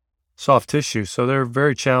soft tissue. So they're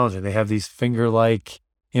very challenging. They have these finger-like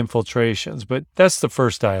infiltrations, but that's the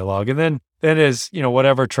first dialogue. And then is,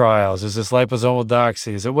 whatever trials, is this liposomal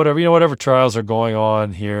doxy? Is it whatever, whatever trials are going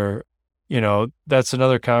on here, that's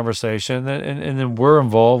another conversation. And then we're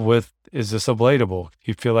involved with, is this ablatable?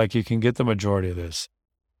 You feel like you can get the majority of this.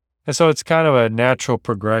 And so it's kind of a natural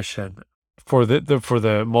progression for for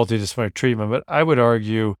the multidisciplinary treatment. But I would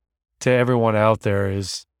argue to everyone out there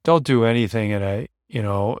is don't do anything in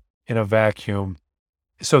a vacuum.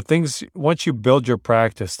 So once you build your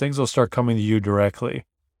practice, things will start coming to you directly.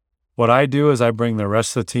 What I do is I bring the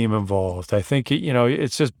rest of the team involved. I think,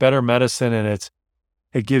 it's just better medicine, and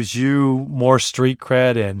it gives you more street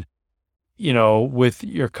cred, and, with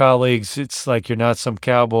your colleagues, it's like you're not some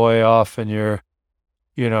cowboy off and you're,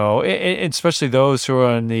 especially those who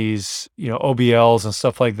are on these, OBLs and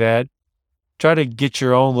stuff like that. Try to get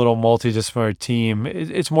your own little multidisciplinary team.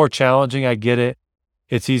 It's more challenging. I get it.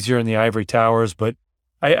 It's easier in the ivory towers, but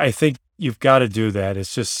I think you've got to do that.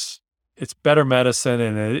 It's better medicine,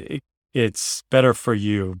 and it's better for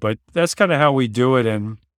you. But that's kind of how we do it,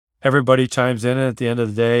 and everybody chimes in. And at the end of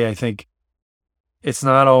the day, I think it's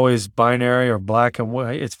not always binary or black and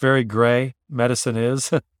white. It's very gray. Medicine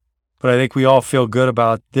is. But I think we all feel good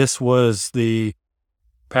about this was the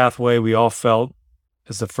pathway we all felt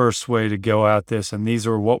is the first way to go at this, and these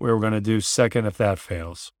are what we were going to do second if that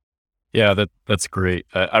fails. Yeah, that's great.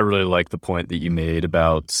 I really like the point that you made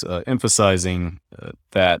about emphasizing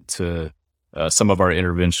that to some of our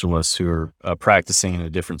interventionalists who are practicing in a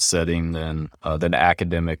different setting than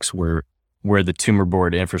academics, where the tumor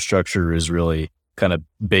board infrastructure is really kind of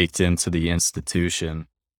baked into the institution.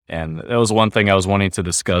 And that was one thing I was wanting to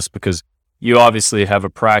discuss, because you obviously have a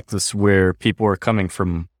practice where people are coming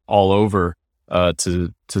from all over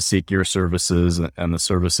to seek your services and the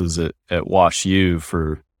services at Wash U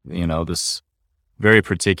for this very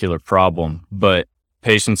particular problem. But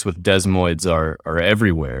patients with desmoids are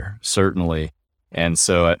everywhere, certainly. And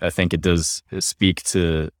so I think it does speak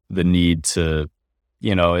to the need to,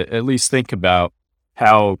 at least think about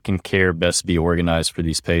how can care best be organized for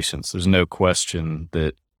these patients. There's no question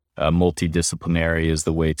that multidisciplinary is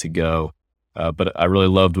the way to go. But I really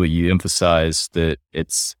loved what you emphasized, that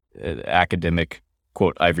it's academic,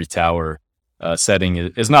 quote, ivory tower setting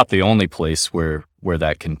is not the only place where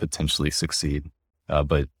that can potentially succeed.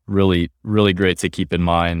 But really, really great to keep in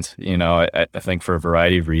mind. I think for a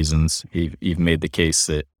variety of reasons, you've made the case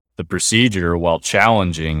that the procedure, while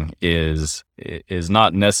challenging, is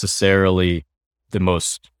not necessarily the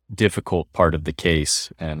most difficult part of the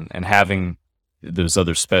case, and having those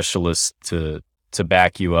other specialists to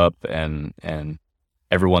back you up and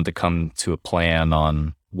everyone to come to a plan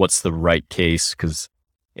on what's the right case. Because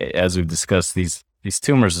as we've discussed, these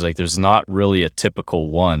tumors is like, there's not really a typical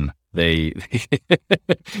one. They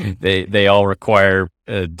they all require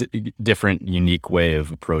a different, unique way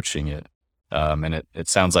of approaching it. And it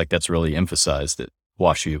sounds like that's really emphasized at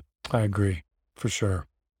WashU. I agree, for sure.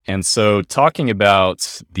 And so, talking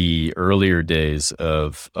about the earlier days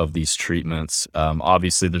of these treatments,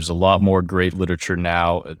 obviously there's a lot more great literature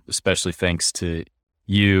now, especially thanks to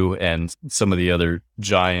you and some of the other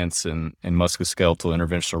giants in musculoskeletal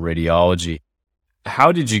interventional radiology.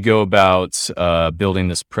 How did you go about building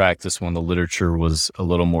this practice when the literature was a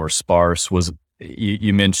little more sparse?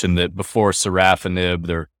 You mentioned that before sorafenib,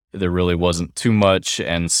 there really wasn't too much,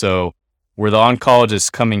 and so were the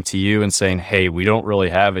oncologists coming to you and saying, "Hey, we don't really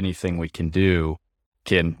have anything we can do.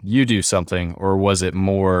 Can you do something?" Or was it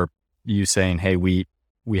more you saying, "Hey, we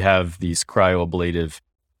have these cryoablative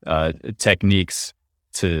techniques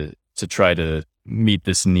to try to meet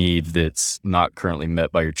this need that's not currently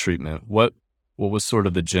met by your treatment"? What was sort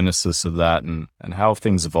of the genesis of that, and how have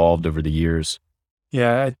things evolved over the years?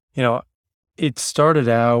 Yeah, it started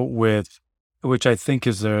out with, which I think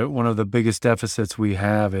is one of the biggest deficits we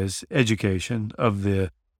have, is education of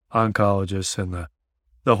the oncologists and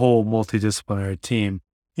the whole multidisciplinary team.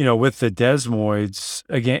 With the desmoids,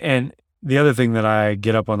 again, and the other thing that I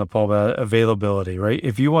get up on the pole about, availability, right?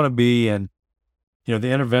 If you want to be in, the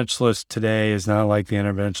interventionalist today is not like the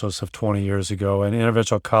interventionalist of 20 years ago, and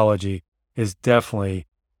interventional oncology is definitely,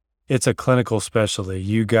 it's a clinical specialty.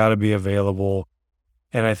 You got to be available.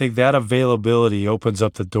 And I think that availability opens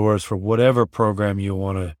up the doors for whatever program you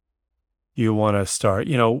want to start.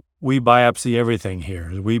 we biopsy everything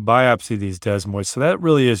here. We biopsy these desmoids. So that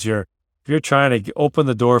really is if you're trying to open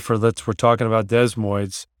the door for, we're talking about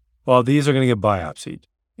desmoids, well, these are going to get biopsied.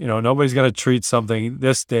 Nobody's going to treat something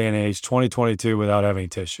this day and age, 2022, without having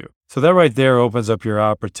tissue. So that right there opens up your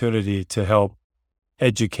opportunity to help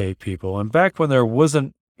educate people. And back when there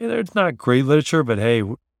wasn't, there's not great literature, but hey,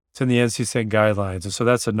 it's in the NCCN guidelines. And so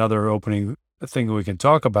that's another opening thing we can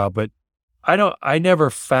talk about. But I never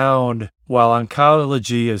found, while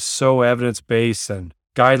oncology is so evidence-based and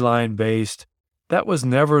guideline-based, that was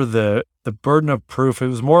never the burden of proof. It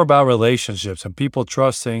was more about relationships and people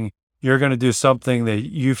trusting you're going to do something that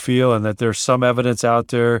you feel and that there's some evidence out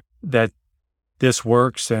there that this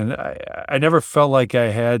works. And I never felt like I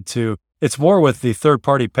had to, it's more with the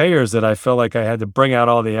third-party payers that I felt like I had to bring out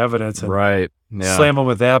all the evidence and Right. Yeah. slam them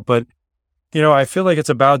with that. But I feel like it's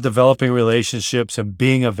about developing relationships and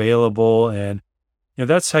being available. And,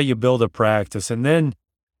 that's how you build a practice. And then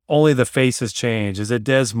only the faces change. Is it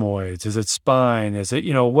desmoids? Is it spine? Is it,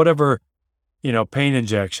 whatever, pain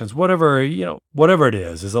injections, whatever, whatever it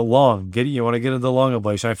is a lung. You want to get into the lung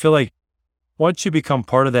ablation. I feel like once you become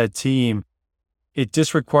part of that team, it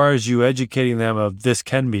just requires you educating them of this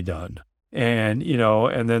can be done. And,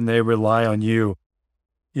 and then they rely on you.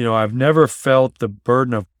 I've never felt the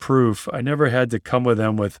burden of proof. I never had to come with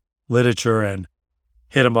them with literature and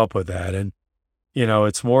hit them up with that. And,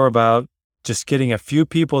 it's more about just getting a few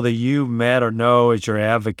people that you met or know as your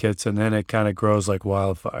advocates, and then it kind of grows like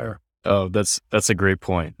wildfire. Oh, that's a great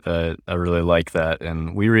point. I really like that.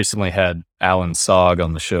 And we recently had Alan Sogg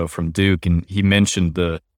on the show from Duke, and he mentioned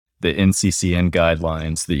the NCCN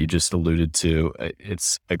guidelines that you just alluded to.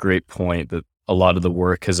 It's a great point that a lot of the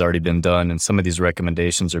work has already been done, and some of these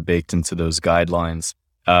recommendations are baked into those guidelines.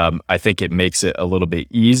 I think it makes it a little bit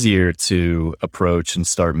easier to approach and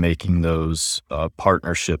start making those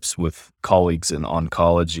partnerships with colleagues in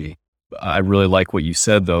oncology. I really like what you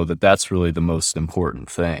said, though, that's really the most important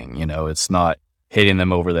thing. It's not hitting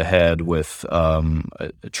them over the head with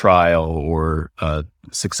a trial or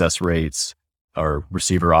success rates or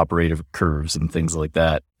receiver operative curves and things like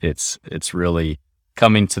that. It's really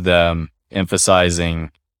coming to them,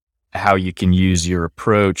 emphasizing how you can use your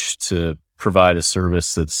approach to provide a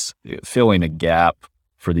service that's filling a gap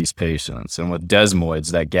for these patients. And with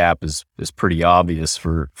desmoids, that gap is pretty obvious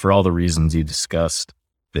for all the reasons you discussed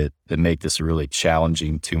that make this a really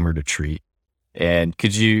challenging tumor to treat. And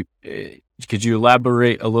could you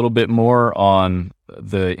elaborate a little bit more on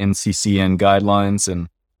the NCCN guidelines and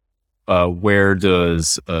where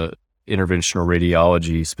does interventional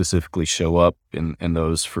radiology specifically show up in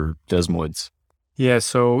those for desmoids? Yeah.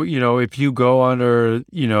 So, if you go under,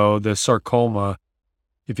 the sarcoma,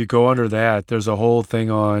 if you go under that, there's a whole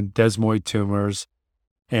thing on desmoid tumors.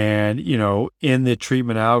 And, in the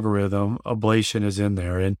treatment algorithm, ablation is in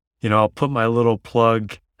there. And, I'll put my little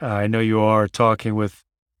plug. I know you are talking with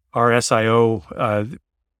our SIO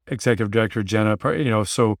executive director, Jenna,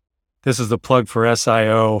 so this is the plug for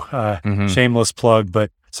SIO, shameless plug,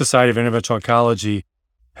 but Society of Interventional Oncology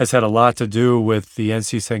has had a lot to do with the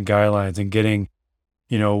NCCN guidelines and getting,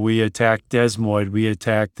 we attacked desmoid, we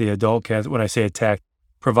attacked the adult cancer. When I say attack,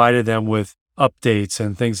 provided them with updates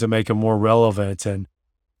and things to make them more relevant. And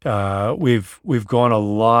we've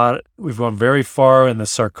gone very far in the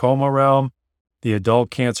sarcoma realm, the adult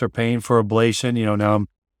cancer pain for ablation. Now I'm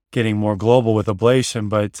getting more global with ablation,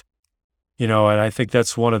 but, and I think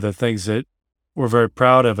that's one of the things that we're very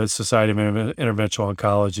proud of at Society of Interventional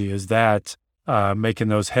Oncology is that making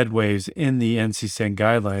those headways in the NCCN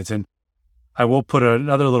guidelines. And I will put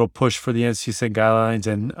another little push for the NCCN guidelines.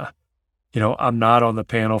 And, I'm not on the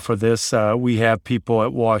panel for this. We have people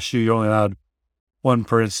at WashU, you're only allowed one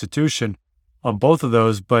per institution on both of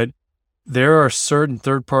those, but there are certain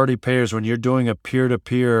third-party payers when you're doing a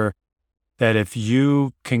peer-to-peer that if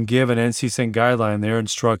you can give an NCCN guideline, they're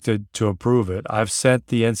instructed to approve it. I've sent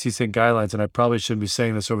the NCCN guidelines, and I probably shouldn't be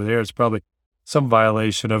saying this over there. It's probably some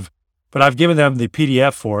violation of, but I've given them the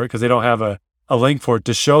PDF for it because they don't have a link for it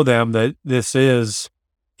to show them that this is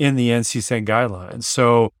in the NCCN guidelines.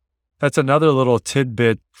 So that's another little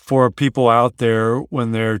tidbit for people out there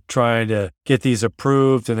when they're trying to get these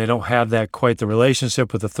approved and they don't have that quite the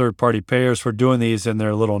relationship with the third-party payers for doing these in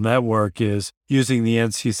their little network is using the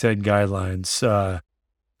NCCN guidelines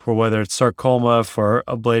for whether it's sarcoma, for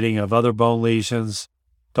ablating of other bone lesions,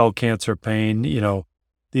 adult cancer pain,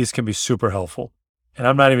 these can be super helpful. And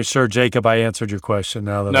I'm not even sure, Jacob, I answered your question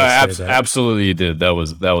now that I say that. Absolutely you did. That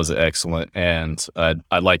was excellent. And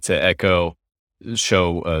I'd like to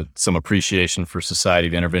show some appreciation for Society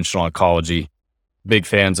of Interventional Oncology. big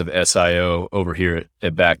fans of SIO over here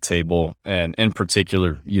at Backtable. And in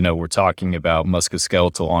particular, we're talking about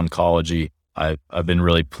musculoskeletal oncology. I've been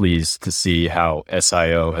really pleased to see how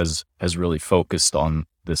SIO has really focused on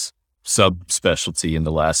this subspecialty in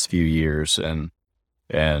the last few years, and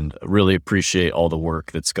really appreciate all the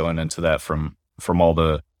work that's going into that from all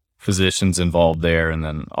the physicians involved there, and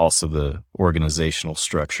then also the organizational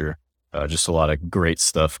structure. Just a lot of great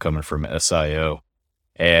stuff coming from SIO.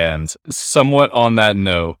 And somewhat on that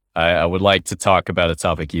note, I would like to talk about a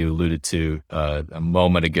topic you alluded to a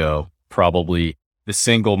moment ago, probably the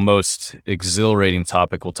single most exhilarating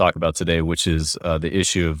topic we'll talk about today, which is the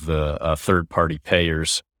issue of the third-party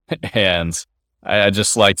payers. And I'd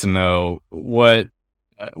just like to know what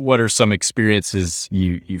are some experiences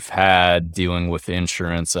you've had dealing with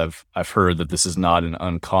insurance. I've heard that this is not an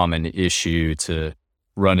uncommon issue to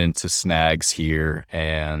run into snags here.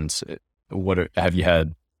 And have you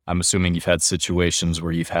had? I'm assuming you've had situations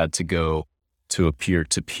where you've had to go to a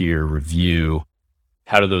peer-to-peer review.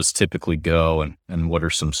 How do those typically go, and what are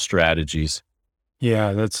some strategies?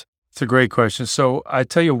 Yeah, it's a great question. So I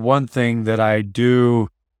tell you one thing that I do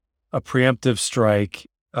a preemptive strike,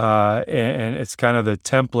 and it's kind of the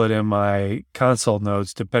template in my consult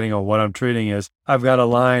notes, depending on what I'm treating is I've got a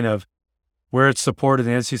line of where it's supported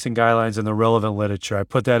in NCCN guidelines and the relevant literature. I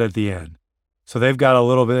put that at the end. So they've got a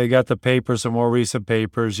little bit, they got the papers, some more recent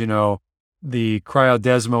papers, the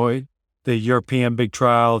Desmoid, the European big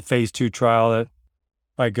trial, phase 2 trial that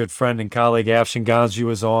my good friend and colleague Afshin Ganji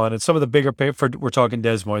was on, and some of the bigger papers, we're talking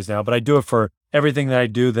Desmoids now, but I do it for everything that I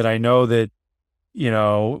do that I know that,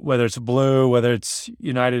 whether it's Blue, whether it's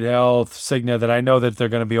United Health, Cigna, that I know that they're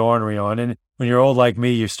going to be ornery on. And when you're old like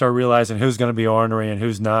me, you start realizing who's going to be ornery and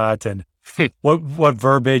who's not, and what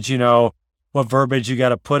verbiage, what verbiage you got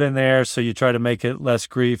to put in there. So you try to make it less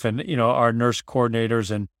grief. And, our nurse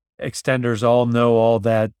coordinators and extenders all know all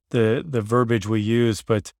that, the verbiage we use.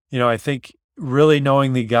 But, I think really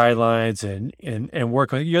knowing the guidelines and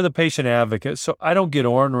working, you're the patient advocate. So I don't get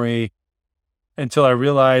ornery until I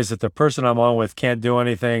realize that the person I'm on with can't do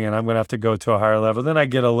anything and I'm going to have to go to a higher level. Then I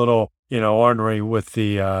get a little, ornery with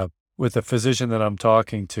the physician that I'm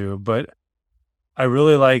talking to. But I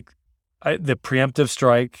really like the preemptive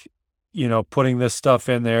strike, putting this stuff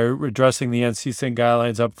in there, addressing the NCCN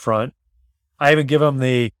guidelines up front. I even give them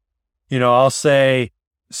the, I'll say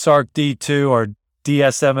SARC D2 or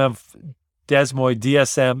Desmoid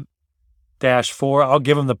DSM-4. I'll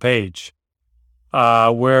give them the page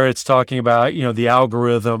where it's talking about, the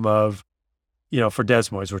algorithm of, for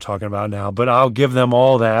Desmoids we're talking about now, but I'll give them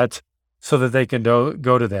all that so that they can go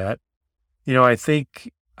to that. I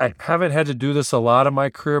think I haven't had to do this a lot in my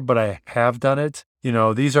career, but I have done it.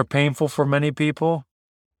 These are painful for many people.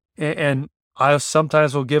 And I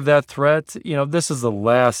sometimes will give that threat. This is the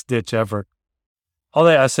last ditch effort. All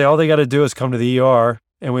they got to do is come to the ER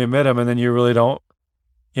and we admit them, and then you really don't,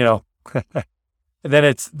 then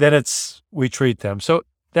we treat them. So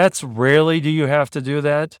that's rarely do you have to do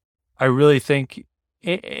that. I really think,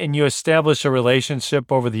 and you establish a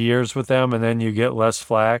relationship over the years with them, and then you get less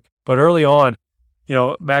flack. But early on,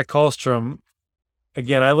 Matt Kallstrom,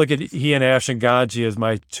 again, I look at he and Afshin Ganji as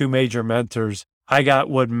my two major mentors. I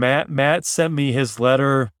got what Matt sent me his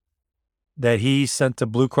letter that he sent to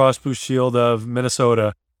Blue Cross Blue Shield of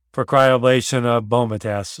Minnesota for cryoablation of bone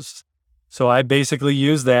metastasis. So I basically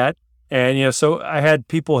used that. And, so I had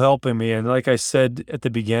people helping me. And like I said at the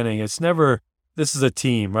beginning, this is a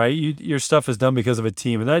team, right? Your stuff is done because of a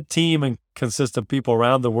team. And that team consists of people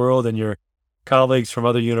around the world and your colleagues from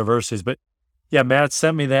other universities. But yeah, Matt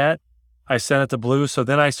sent me that. I sent it to Blue. So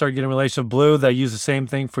then I started getting a relation with Blue. They use the same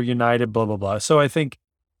thing for United, blah, blah, blah. So I think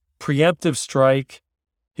preemptive strike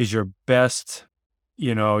is your best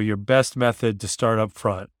method to start up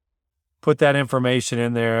front. Put that information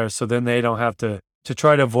in there so then they don't have to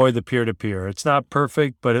try to avoid the peer-to-peer. It's not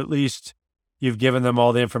perfect, but at least you've given them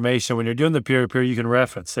all the information. When you're doing the peer-to-peer, you can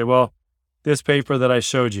reference, say, well, this paper that I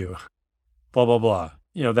showed you, blah, blah, blah,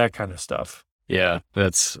 that kind of stuff. Yeah,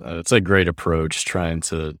 that's a great approach, trying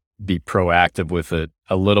to be proactive with it.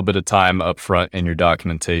 A little bit of time up front in your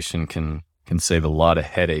documentation can save a lot of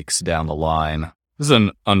headaches down the line. This is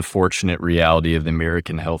an unfortunate reality of the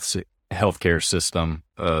American healthcare system.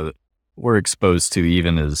 We're exposed to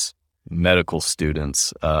even as medical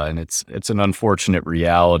students, and it's an unfortunate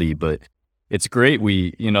reality, but it's great.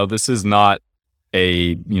 This is not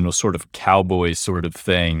a sort of cowboy sort of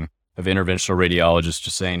thing of interventional radiologists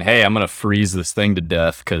just saying, hey, I'm going to freeze this thing to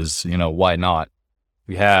death because why not?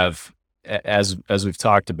 We have, as we've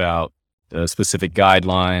talked about, specific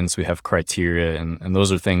guidelines. We have criteria, and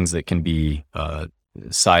those are things that can be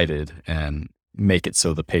cited and make it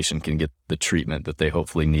so the patient can get the treatment that they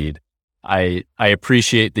hopefully need. I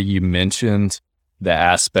appreciate that you mentioned the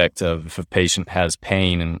aspect of if a patient has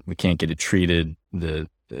pain and we can't get it treated, the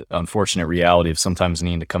unfortunate reality of sometimes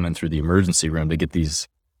needing to come in through the emergency room to get these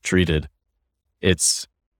treated. It's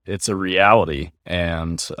a reality,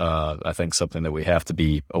 and I think something that we have to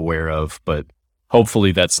be aware of. But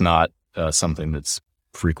hopefully, that's not something that's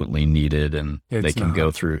frequently needed, and they It's can go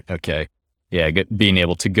not. through. Okay, yeah, being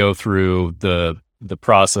able to go through the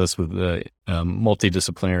process with the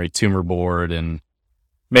multidisciplinary tumor board and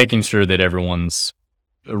making sure that everyone's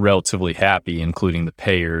relatively happy, including the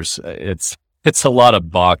payers. It's a lot of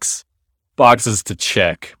boxes to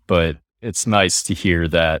check, but it's nice to hear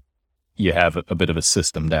that you have a bit of a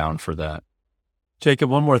system down for that.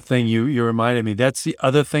 Jacob, one more thing you reminded me. That's the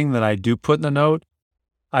other thing that I do put in the note.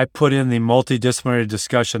 I put in the multidisciplinary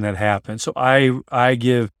discussion that happened. So I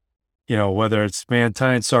give, whether it's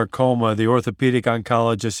Mannheim sarcoma, the orthopedic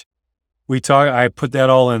oncologist, I put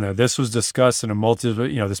that all in there. This was discussed in a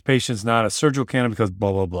this patient's not a surgical candidate because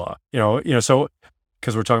blah, blah, blah. So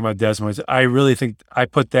because we're talking about desmoids, I really think I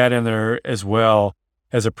put that in there as well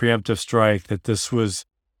as a preemptive strike, that this was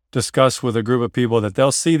discussed with a group of people, that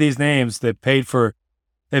they'll see these names that paid for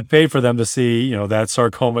them to see, that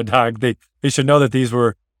sarcoma doc. They should know that these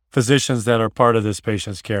were physicians that are part of this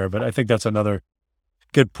patient's care. But I think that's another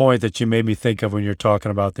good point that you made me think of when you're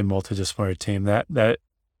talking about the multidisciplinary team. That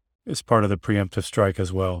is part of the preemptive strike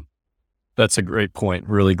as well. That's a great point,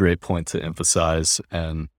 really great point to emphasize.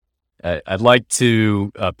 And I'd like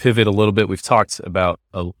to pivot a little bit. We've talked about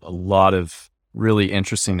a lot of really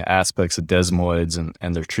interesting aspects of desmoids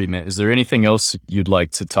and their treatment. Is there anything else you'd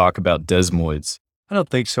like to talk about desmoids? I don't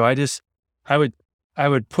think so. I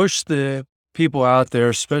would push the people out there,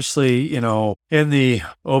 especially, in the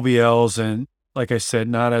OBLs and, like I said,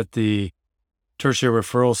 not at the tertiary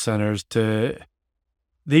referral centers,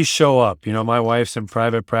 these show up. My wife's in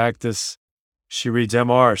private practice. She reads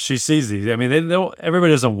MR. She sees these. I mean,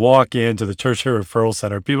 everybody doesn't walk into the tertiary referral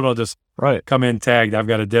center. People don't just Right. come in tagged, I've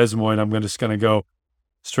got a desmoid, I'm just going to go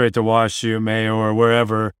straight to WashU, Mayo, or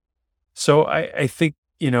wherever. So I think,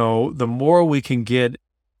 the more we can get,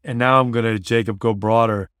 and now I'm going to, Jacob, go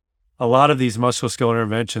broader, a lot of these musculoskeletal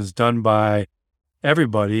interventions done by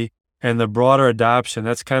everybody, and the broader adoption,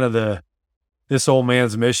 that's kind of this old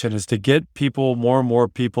man's mission, is to get more and more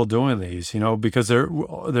people doing these, because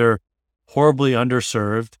they're horribly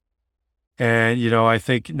underserved. And, I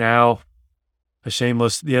think now, the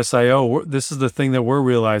SIO, this is the thing that we're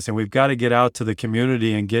realizing. We've got to get out to the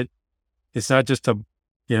community and it's not just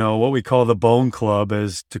what we call the bone club,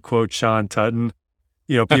 as to quote Sean Tutton,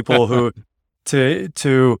 people who,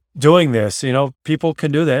 to doing this, people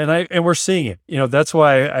can do that. And we're seeing it, that's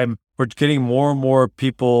why we're getting more and more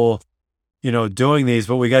people, doing these,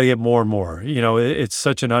 but we got to get more and more, it's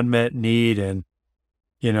such an unmet need. And,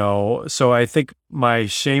 so I think my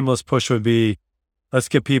shameless push would be, let's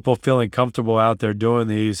get people feeling comfortable out there doing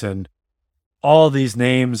these. And all these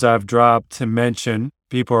names I've dropped to mention,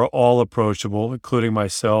 people are all approachable, including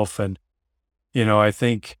myself. And, I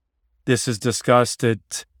think this is discussed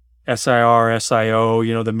at SIR,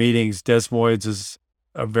 SIO, the meetings. Desmoids is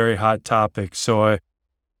a very hot topic. So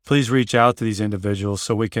please reach out to these individuals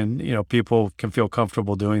so we can, people can feel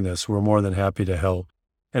comfortable doing this. We're more than happy to help.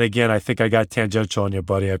 And again, I think I got tangential on you,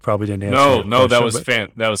 buddy. I probably didn't answer your No, that question, was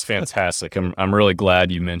that was fantastic. I'm really glad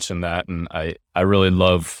you mentioned that, and I really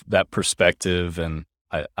love that perspective, and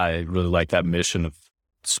I really like that mission of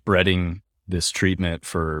spreading this treatment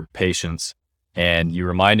for patients. And you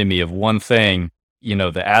reminded me of one thing,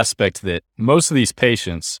 the aspect that most of these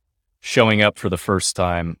patients showing up for the first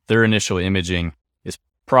time, their initial imaging is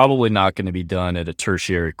probably not going to be done at a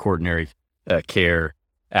tertiary quaternary care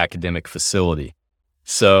academic facility.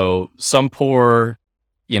 So some poor,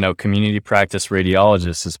 community practice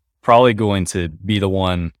radiologist is probably going to be the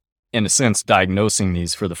one, in a sense, diagnosing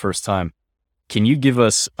these for the first time. Can you give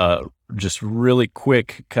us just really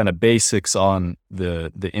quick kind of basics on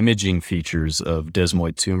the imaging features of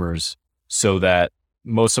desmoid tumors, so that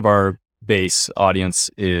most of our base audience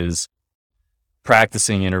is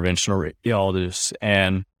practicing interventional radiologists,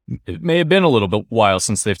 and it may have been a little bit while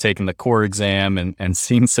since they've taken the core exam and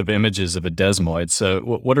seen some images of a desmoid. So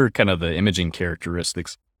what are kind of the imaging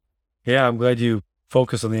characteristics? Yeah, I'm glad you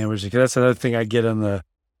focus on the imaging, because that's another thing I get in the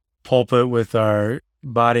pulpit with our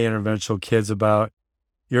body interventional kids about.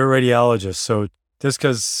 You're a radiologist, so just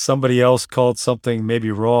because somebody else called something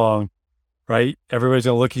maybe wrong, right? Everybody's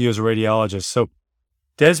going to look at you as a radiologist. So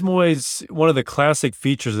desmoids, one of the classic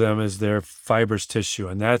features of them is their fibrous tissue,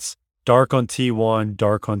 and that's dark on T1,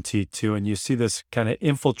 dark on T2, and you see this kind of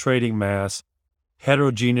infiltrating mass.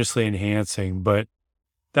 heterogeneously enhancing, but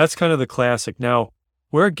that's kind of the classic. Now,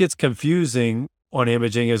 where it gets confusing on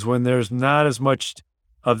imaging is when there's not as much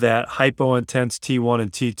of that hypo-intense T1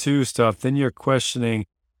 and T2 stuff, then you're questioning.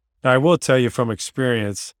 Now, I will tell you from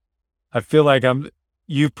experience, I feel like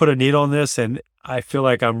you've put a needle on this, and I feel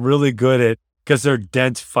like I'm really good at, because they're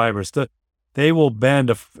dense fibers. They will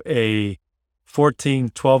bend a 14,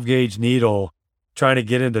 12 gauge needle trying to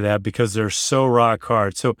get into that because they're so rock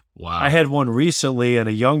hard. So I Wow. had one recently in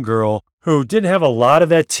a young girl who didn't have a lot of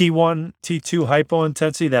that T1, T2 hypo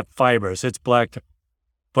intensity, that fibers. It's black.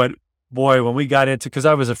 But boy, when we got into, because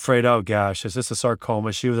I was afraid, oh gosh, is this a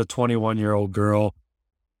sarcoma? She was a 21-year-old girl,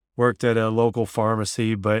 worked at a local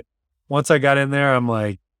pharmacy. But once I got in there, I'm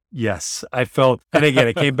like, yes, I felt, and again,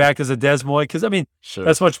 it came back as a desmoid because I mean, Sure.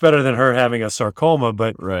 that's much better than her having a sarcoma,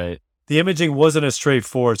 but Right. the imaging wasn't as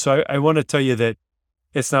straightforward. So I want to tell you that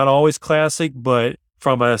it's not always classic, but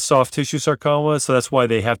from a soft tissue sarcoma, so that's why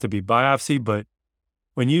they have to be biopsy. But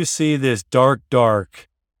when you see this dark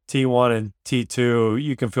T1 and T2,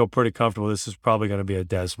 you can feel pretty comfortable this is probably going to be a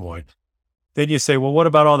desmoid. Then you say, well, what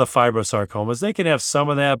about all the fibrosarcomas? They can have some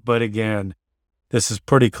of that, but again, this is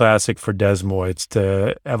pretty classic for desmoids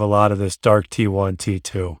to have a lot of this dark T1,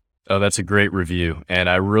 T2. Oh, that's a great review. And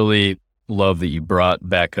I really love that you brought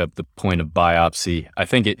back up the point of biopsy. I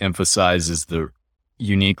think it emphasizes the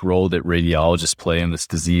unique role that radiologists play in this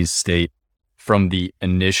disease state, from the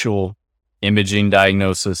initial imaging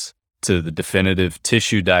diagnosis to the definitive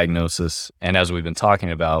tissue diagnosis. And as we've been talking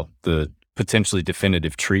about, the potentially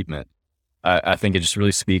definitive treatment. I think it just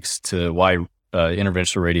really speaks to why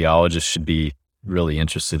interventional radiologists should be really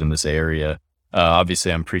interested in this area.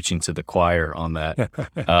 Obviously, I'm preaching to the choir on that.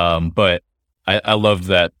 But I love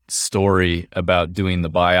that story about doing the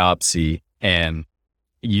biopsy, and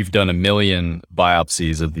you've done 1 million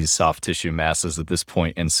biopsies of these soft tissue masses at this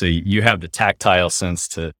point. And so you have the tactile sense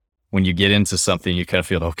to, when you get into something, you kind of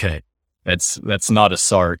feel, okay, that's not a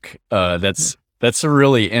sarc. That's a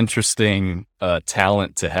really interesting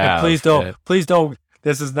talent to And have. please don't,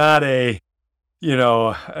 this is not this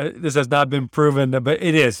has not been proven, but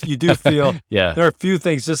it is. You do feel, Yeah, there are a few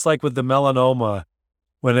things, just like with the melanoma,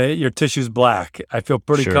 when your tissue's black, I feel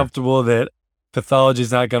pretty sure. comfortable that pathology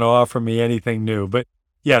is not going to offer me anything new. But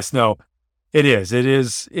yes, no, it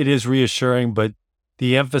is reassuring, but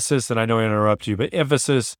the emphasis, and I know I interrupt you, but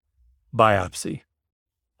emphasis, biopsy,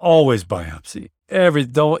 always biopsy.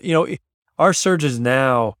 Our surgeons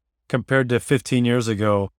now compared to 15 years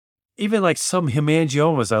ago, even like some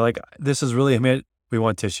hemangiomas, this is really we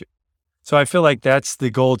want tissue. So I feel like that's the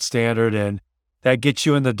gold standard, and that gets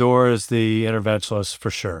you in the door as the interventionalist for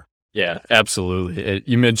sure. Yeah, absolutely.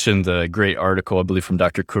 You mentioned a great article, I believe, from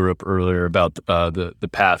Dr. Kurup earlier about the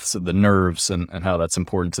paths of the nerves and how that's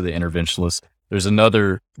important to the interventionalist. There's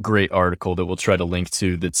another great article that we'll try to link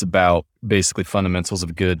to that's about basically fundamentals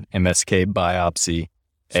of good MSK biopsy.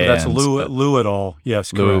 So that's Lou et al.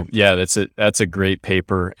 Yes, Lou, correct. yeah, that's a great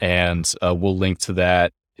paper, and we'll link to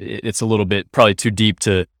that. It's a little bit probably too deep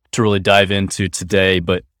to really dive into today,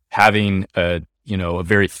 but having a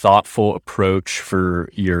very thoughtful approach for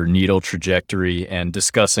your needle trajectory and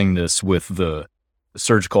discussing this with the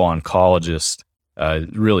surgical oncologist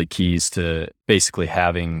really keys to basically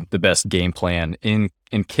having the best game plan in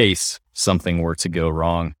case something were to go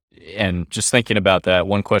wrong. And just thinking about that,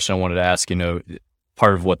 one question I wanted to ask,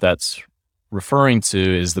 part of what that's referring to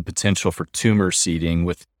is the potential for tumor seeding,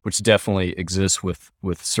 which definitely exists with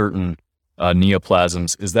certain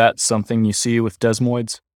neoplasms. Is that something you see with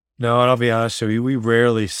desmoids? No, and I'll be honest with you, we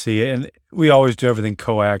rarely see it, and we always do everything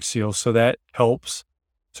coaxial, so that helps.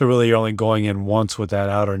 So really, you're only going in once with that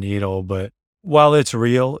outer needle, but while it's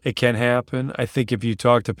real, it can happen. I think if you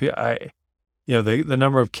talk to people, the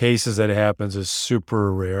number of cases that it happens is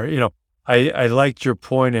super rare. I liked your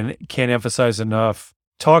point and can't emphasize enough.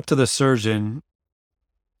 Talk to the surgeon.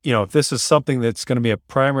 If this is something that's going to be a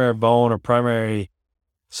primary bone or primary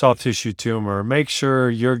soft tissue tumor, make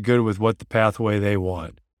sure you're good with what the pathway they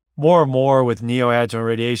want. More and more with neoadjuvant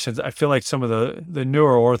radiations, I feel like some of the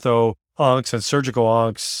newer ortho oncs and surgical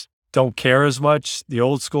oncs don't care as much. The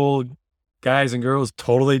old school guys and girls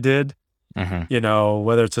totally did. Mm-hmm.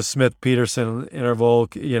 Whether it's a Smith-Peterson interval,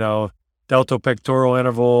 deltopectoral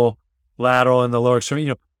interval, lateral in the lower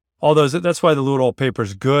extremity, all those. That's why the Lewis paper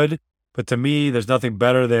is good. But to me, there's nothing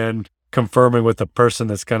better than confirming with the person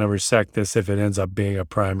that's going to resect this if it ends up being a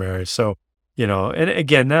primary. So, and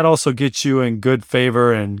again, that also gets you in good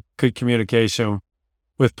favor and good communication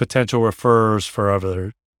with potential referrers for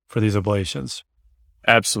these ablations.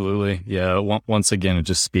 Absolutely. Yeah. Once again, it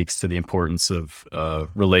just speaks to the importance of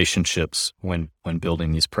relationships when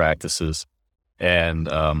building these practices. And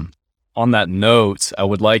on that note, I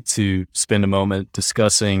would like to spend a moment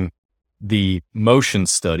discussing the motion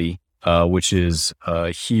study, which is a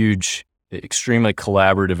huge, extremely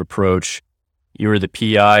collaborative approach. You were the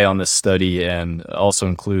PI on this study and also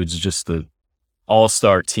includes just the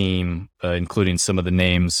all-star team, including some of the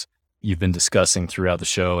names you've been discussing throughout the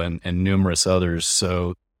show and numerous others.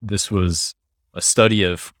 So this was a study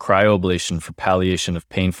of cryoablation for palliation of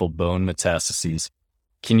painful bone metastases.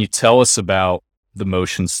 Can you tell us about the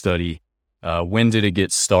motion study? When did it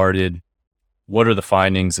get started? What are the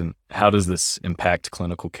findings and how does this impact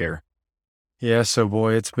clinical care? Yeah, so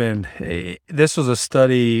boy, this was a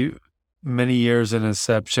study many years in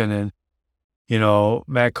inception. And,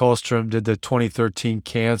 Matt Kolstrom did the 2013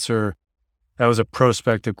 cancer. That was a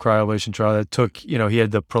prospective cryoablation trial that took, he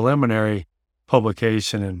had the preliminary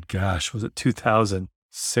publication in, gosh, was it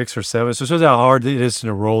 2006 or seven? So it shows how hard it is to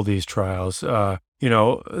enroll these trials. The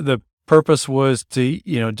purpose was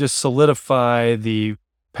to, just solidify the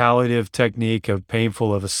palliative technique of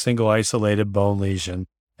painful of a single isolated bone lesion.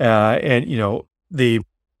 The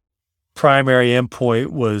primary endpoint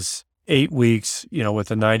was 8 weeks,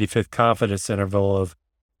 with a 95th confidence interval of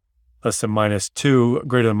less than -2,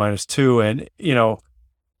 greater than -2. And,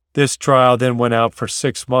 this trial then went out for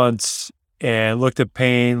 6 months and looked at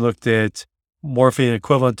pain, looked at morphine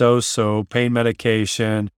equivalent dose, so pain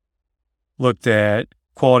medication, looked at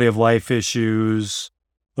quality of life issues,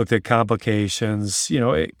 looked at complications.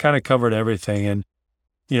 It kind of covered everything. And,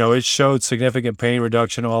 it showed significant pain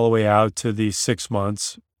reduction all the way out to the 6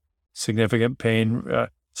 months, significant pain.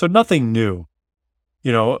 So nothing new,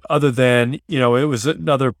 other than, it was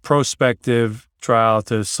another prospective trial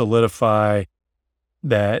to solidify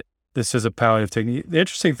that this is a palliative technique. The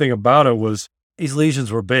interesting thing about it was these lesions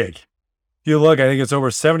were big. If you look, I think it's over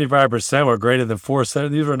 75% were greater than 4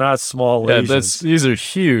 centimeters. These were not small lesions. These are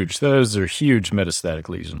huge. Those are huge metastatic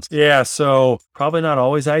lesions. Yeah, so probably not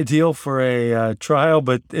always ideal for a trial,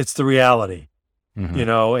 but it's the reality,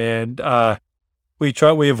 and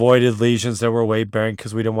we avoided lesions that were weight bearing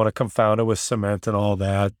because we didn't want to confound it with cement and all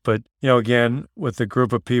that. But, again, with the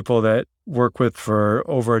group of people that work with for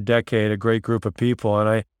over a decade, a great group of people.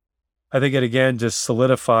 And I think it again just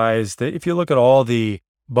solidifies that if you look at all the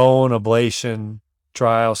bone ablation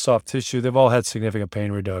trials, soft tissue, they've all had significant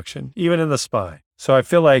pain reduction, even in the spine. So I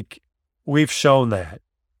feel like we've shown that.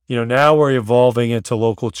 Now we're evolving into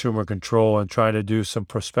local tumor control and trying to do some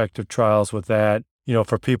prospective trials with that,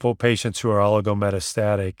 for patients who are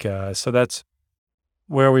oligometastatic. So that's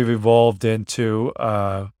where we've evolved into.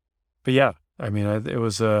 But yeah, I mean, it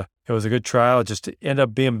was a good trial. It just ended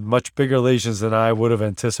up being much bigger lesions than I would have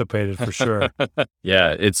anticipated for sure.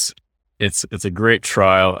 Yeah, it's a great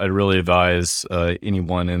trial. I'd really advise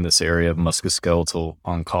anyone in this area of musculoskeletal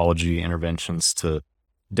oncology interventions to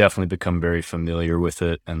definitely become very familiar with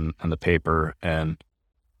it and the paper, and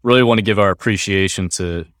really want to give our appreciation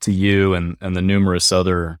to you and the numerous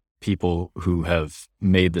other people who have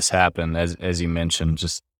made this happen. As you mentioned,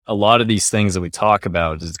 just a lot of these things that we talk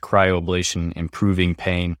about is cryoablation improving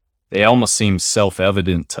pain. They almost seem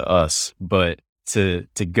self-evident to us, but to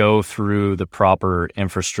go through the proper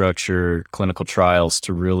infrastructure, clinical trials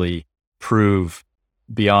to really prove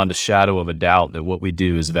beyond a shadow of a doubt that what we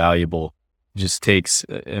do is valuable just takes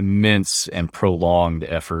immense and prolonged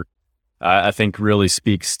effort. I think really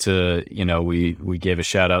speaks to, we gave a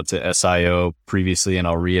shout out to SIO previously, and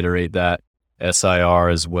I'll reiterate that, SIR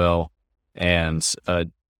as well, and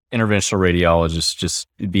interventional radiologists just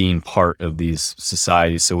being part of these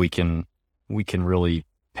societies so we can really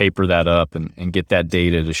paper that up and get that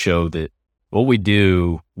data to show that what we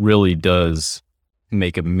do really does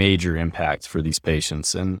make a major impact for these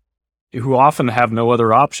patients, and who often have no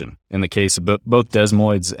other option in the case of both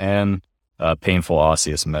desmoids and painful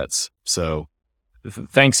osseous mets. So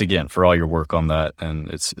thanks again for all your work on that. And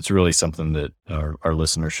it's really something that our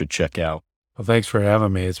listeners should check out. Well, thanks for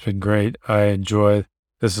having me. It's been great. I enjoy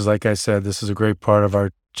this. Is like I said, this is a great part of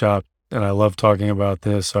our job, and I love talking about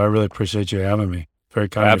this. So I really appreciate you having me. Very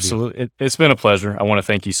kind of you. Absolutely. It's been a pleasure. I want to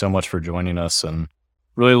thank you so much for joining us, and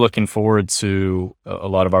really looking forward to a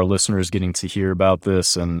lot of our listeners getting to hear about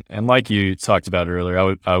this. And like you talked about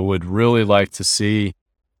earlier, I would really like to see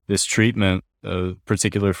this treatment,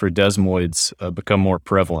 particularly for desmoids, become more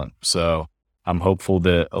prevalent. So I'm hopeful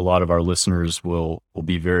that a lot of our listeners will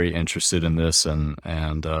be very interested in this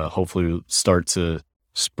and hopefully start to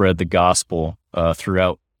spread the gospel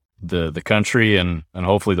throughout the country and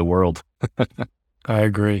hopefully the world. I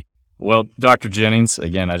agree. Well, Dr. Jennings,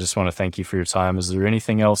 again, I just want to thank you for your time. Is there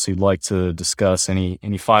anything else you'd like to discuss?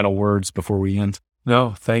 Any final words before we end?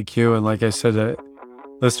 No, thank you. And like I said,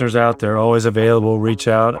 listeners out there, always available. Reach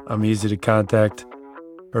out. I'm easy to contact.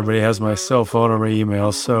 Everybody has my cell phone or my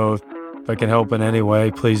email, so if I can help in any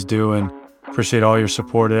way, please do, and appreciate all your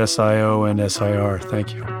support at SIO and SIR.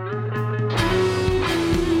 Thank you.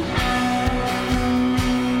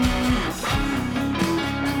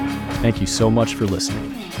 Thank you so much for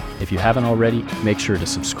listening. If you haven't already, make sure to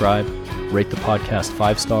subscribe, rate the podcast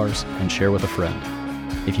 5 stars, and share with a friend.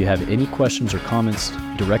 If you have any questions or comments,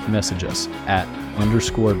 direct message us at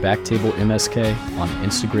 _BacktableMSK on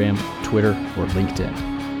Instagram, Twitter, or LinkedIn.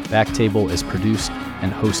 Backtable is produced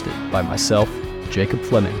and hosted by myself, Jacob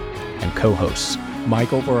Fleming, and co-hosts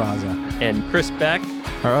Michael Barraza and Chris Beck.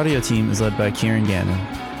 Our audio team is led by Kieran Gannon,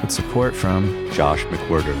 with support from Josh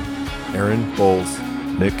McWhirter, Aaron Bowles,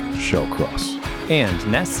 Nick Shellcross,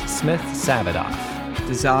 and Ness Smith-Savadoff.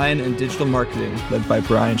 Design and digital marketing led by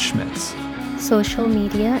Brian Schmitz. Social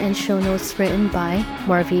media and show notes written by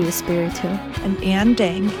Marvi Espiritu and Ann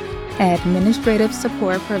Dang. Administrative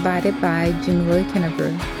support provided by Junwood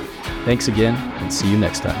Kennebrew. Thanks again, and see you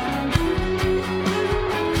next time.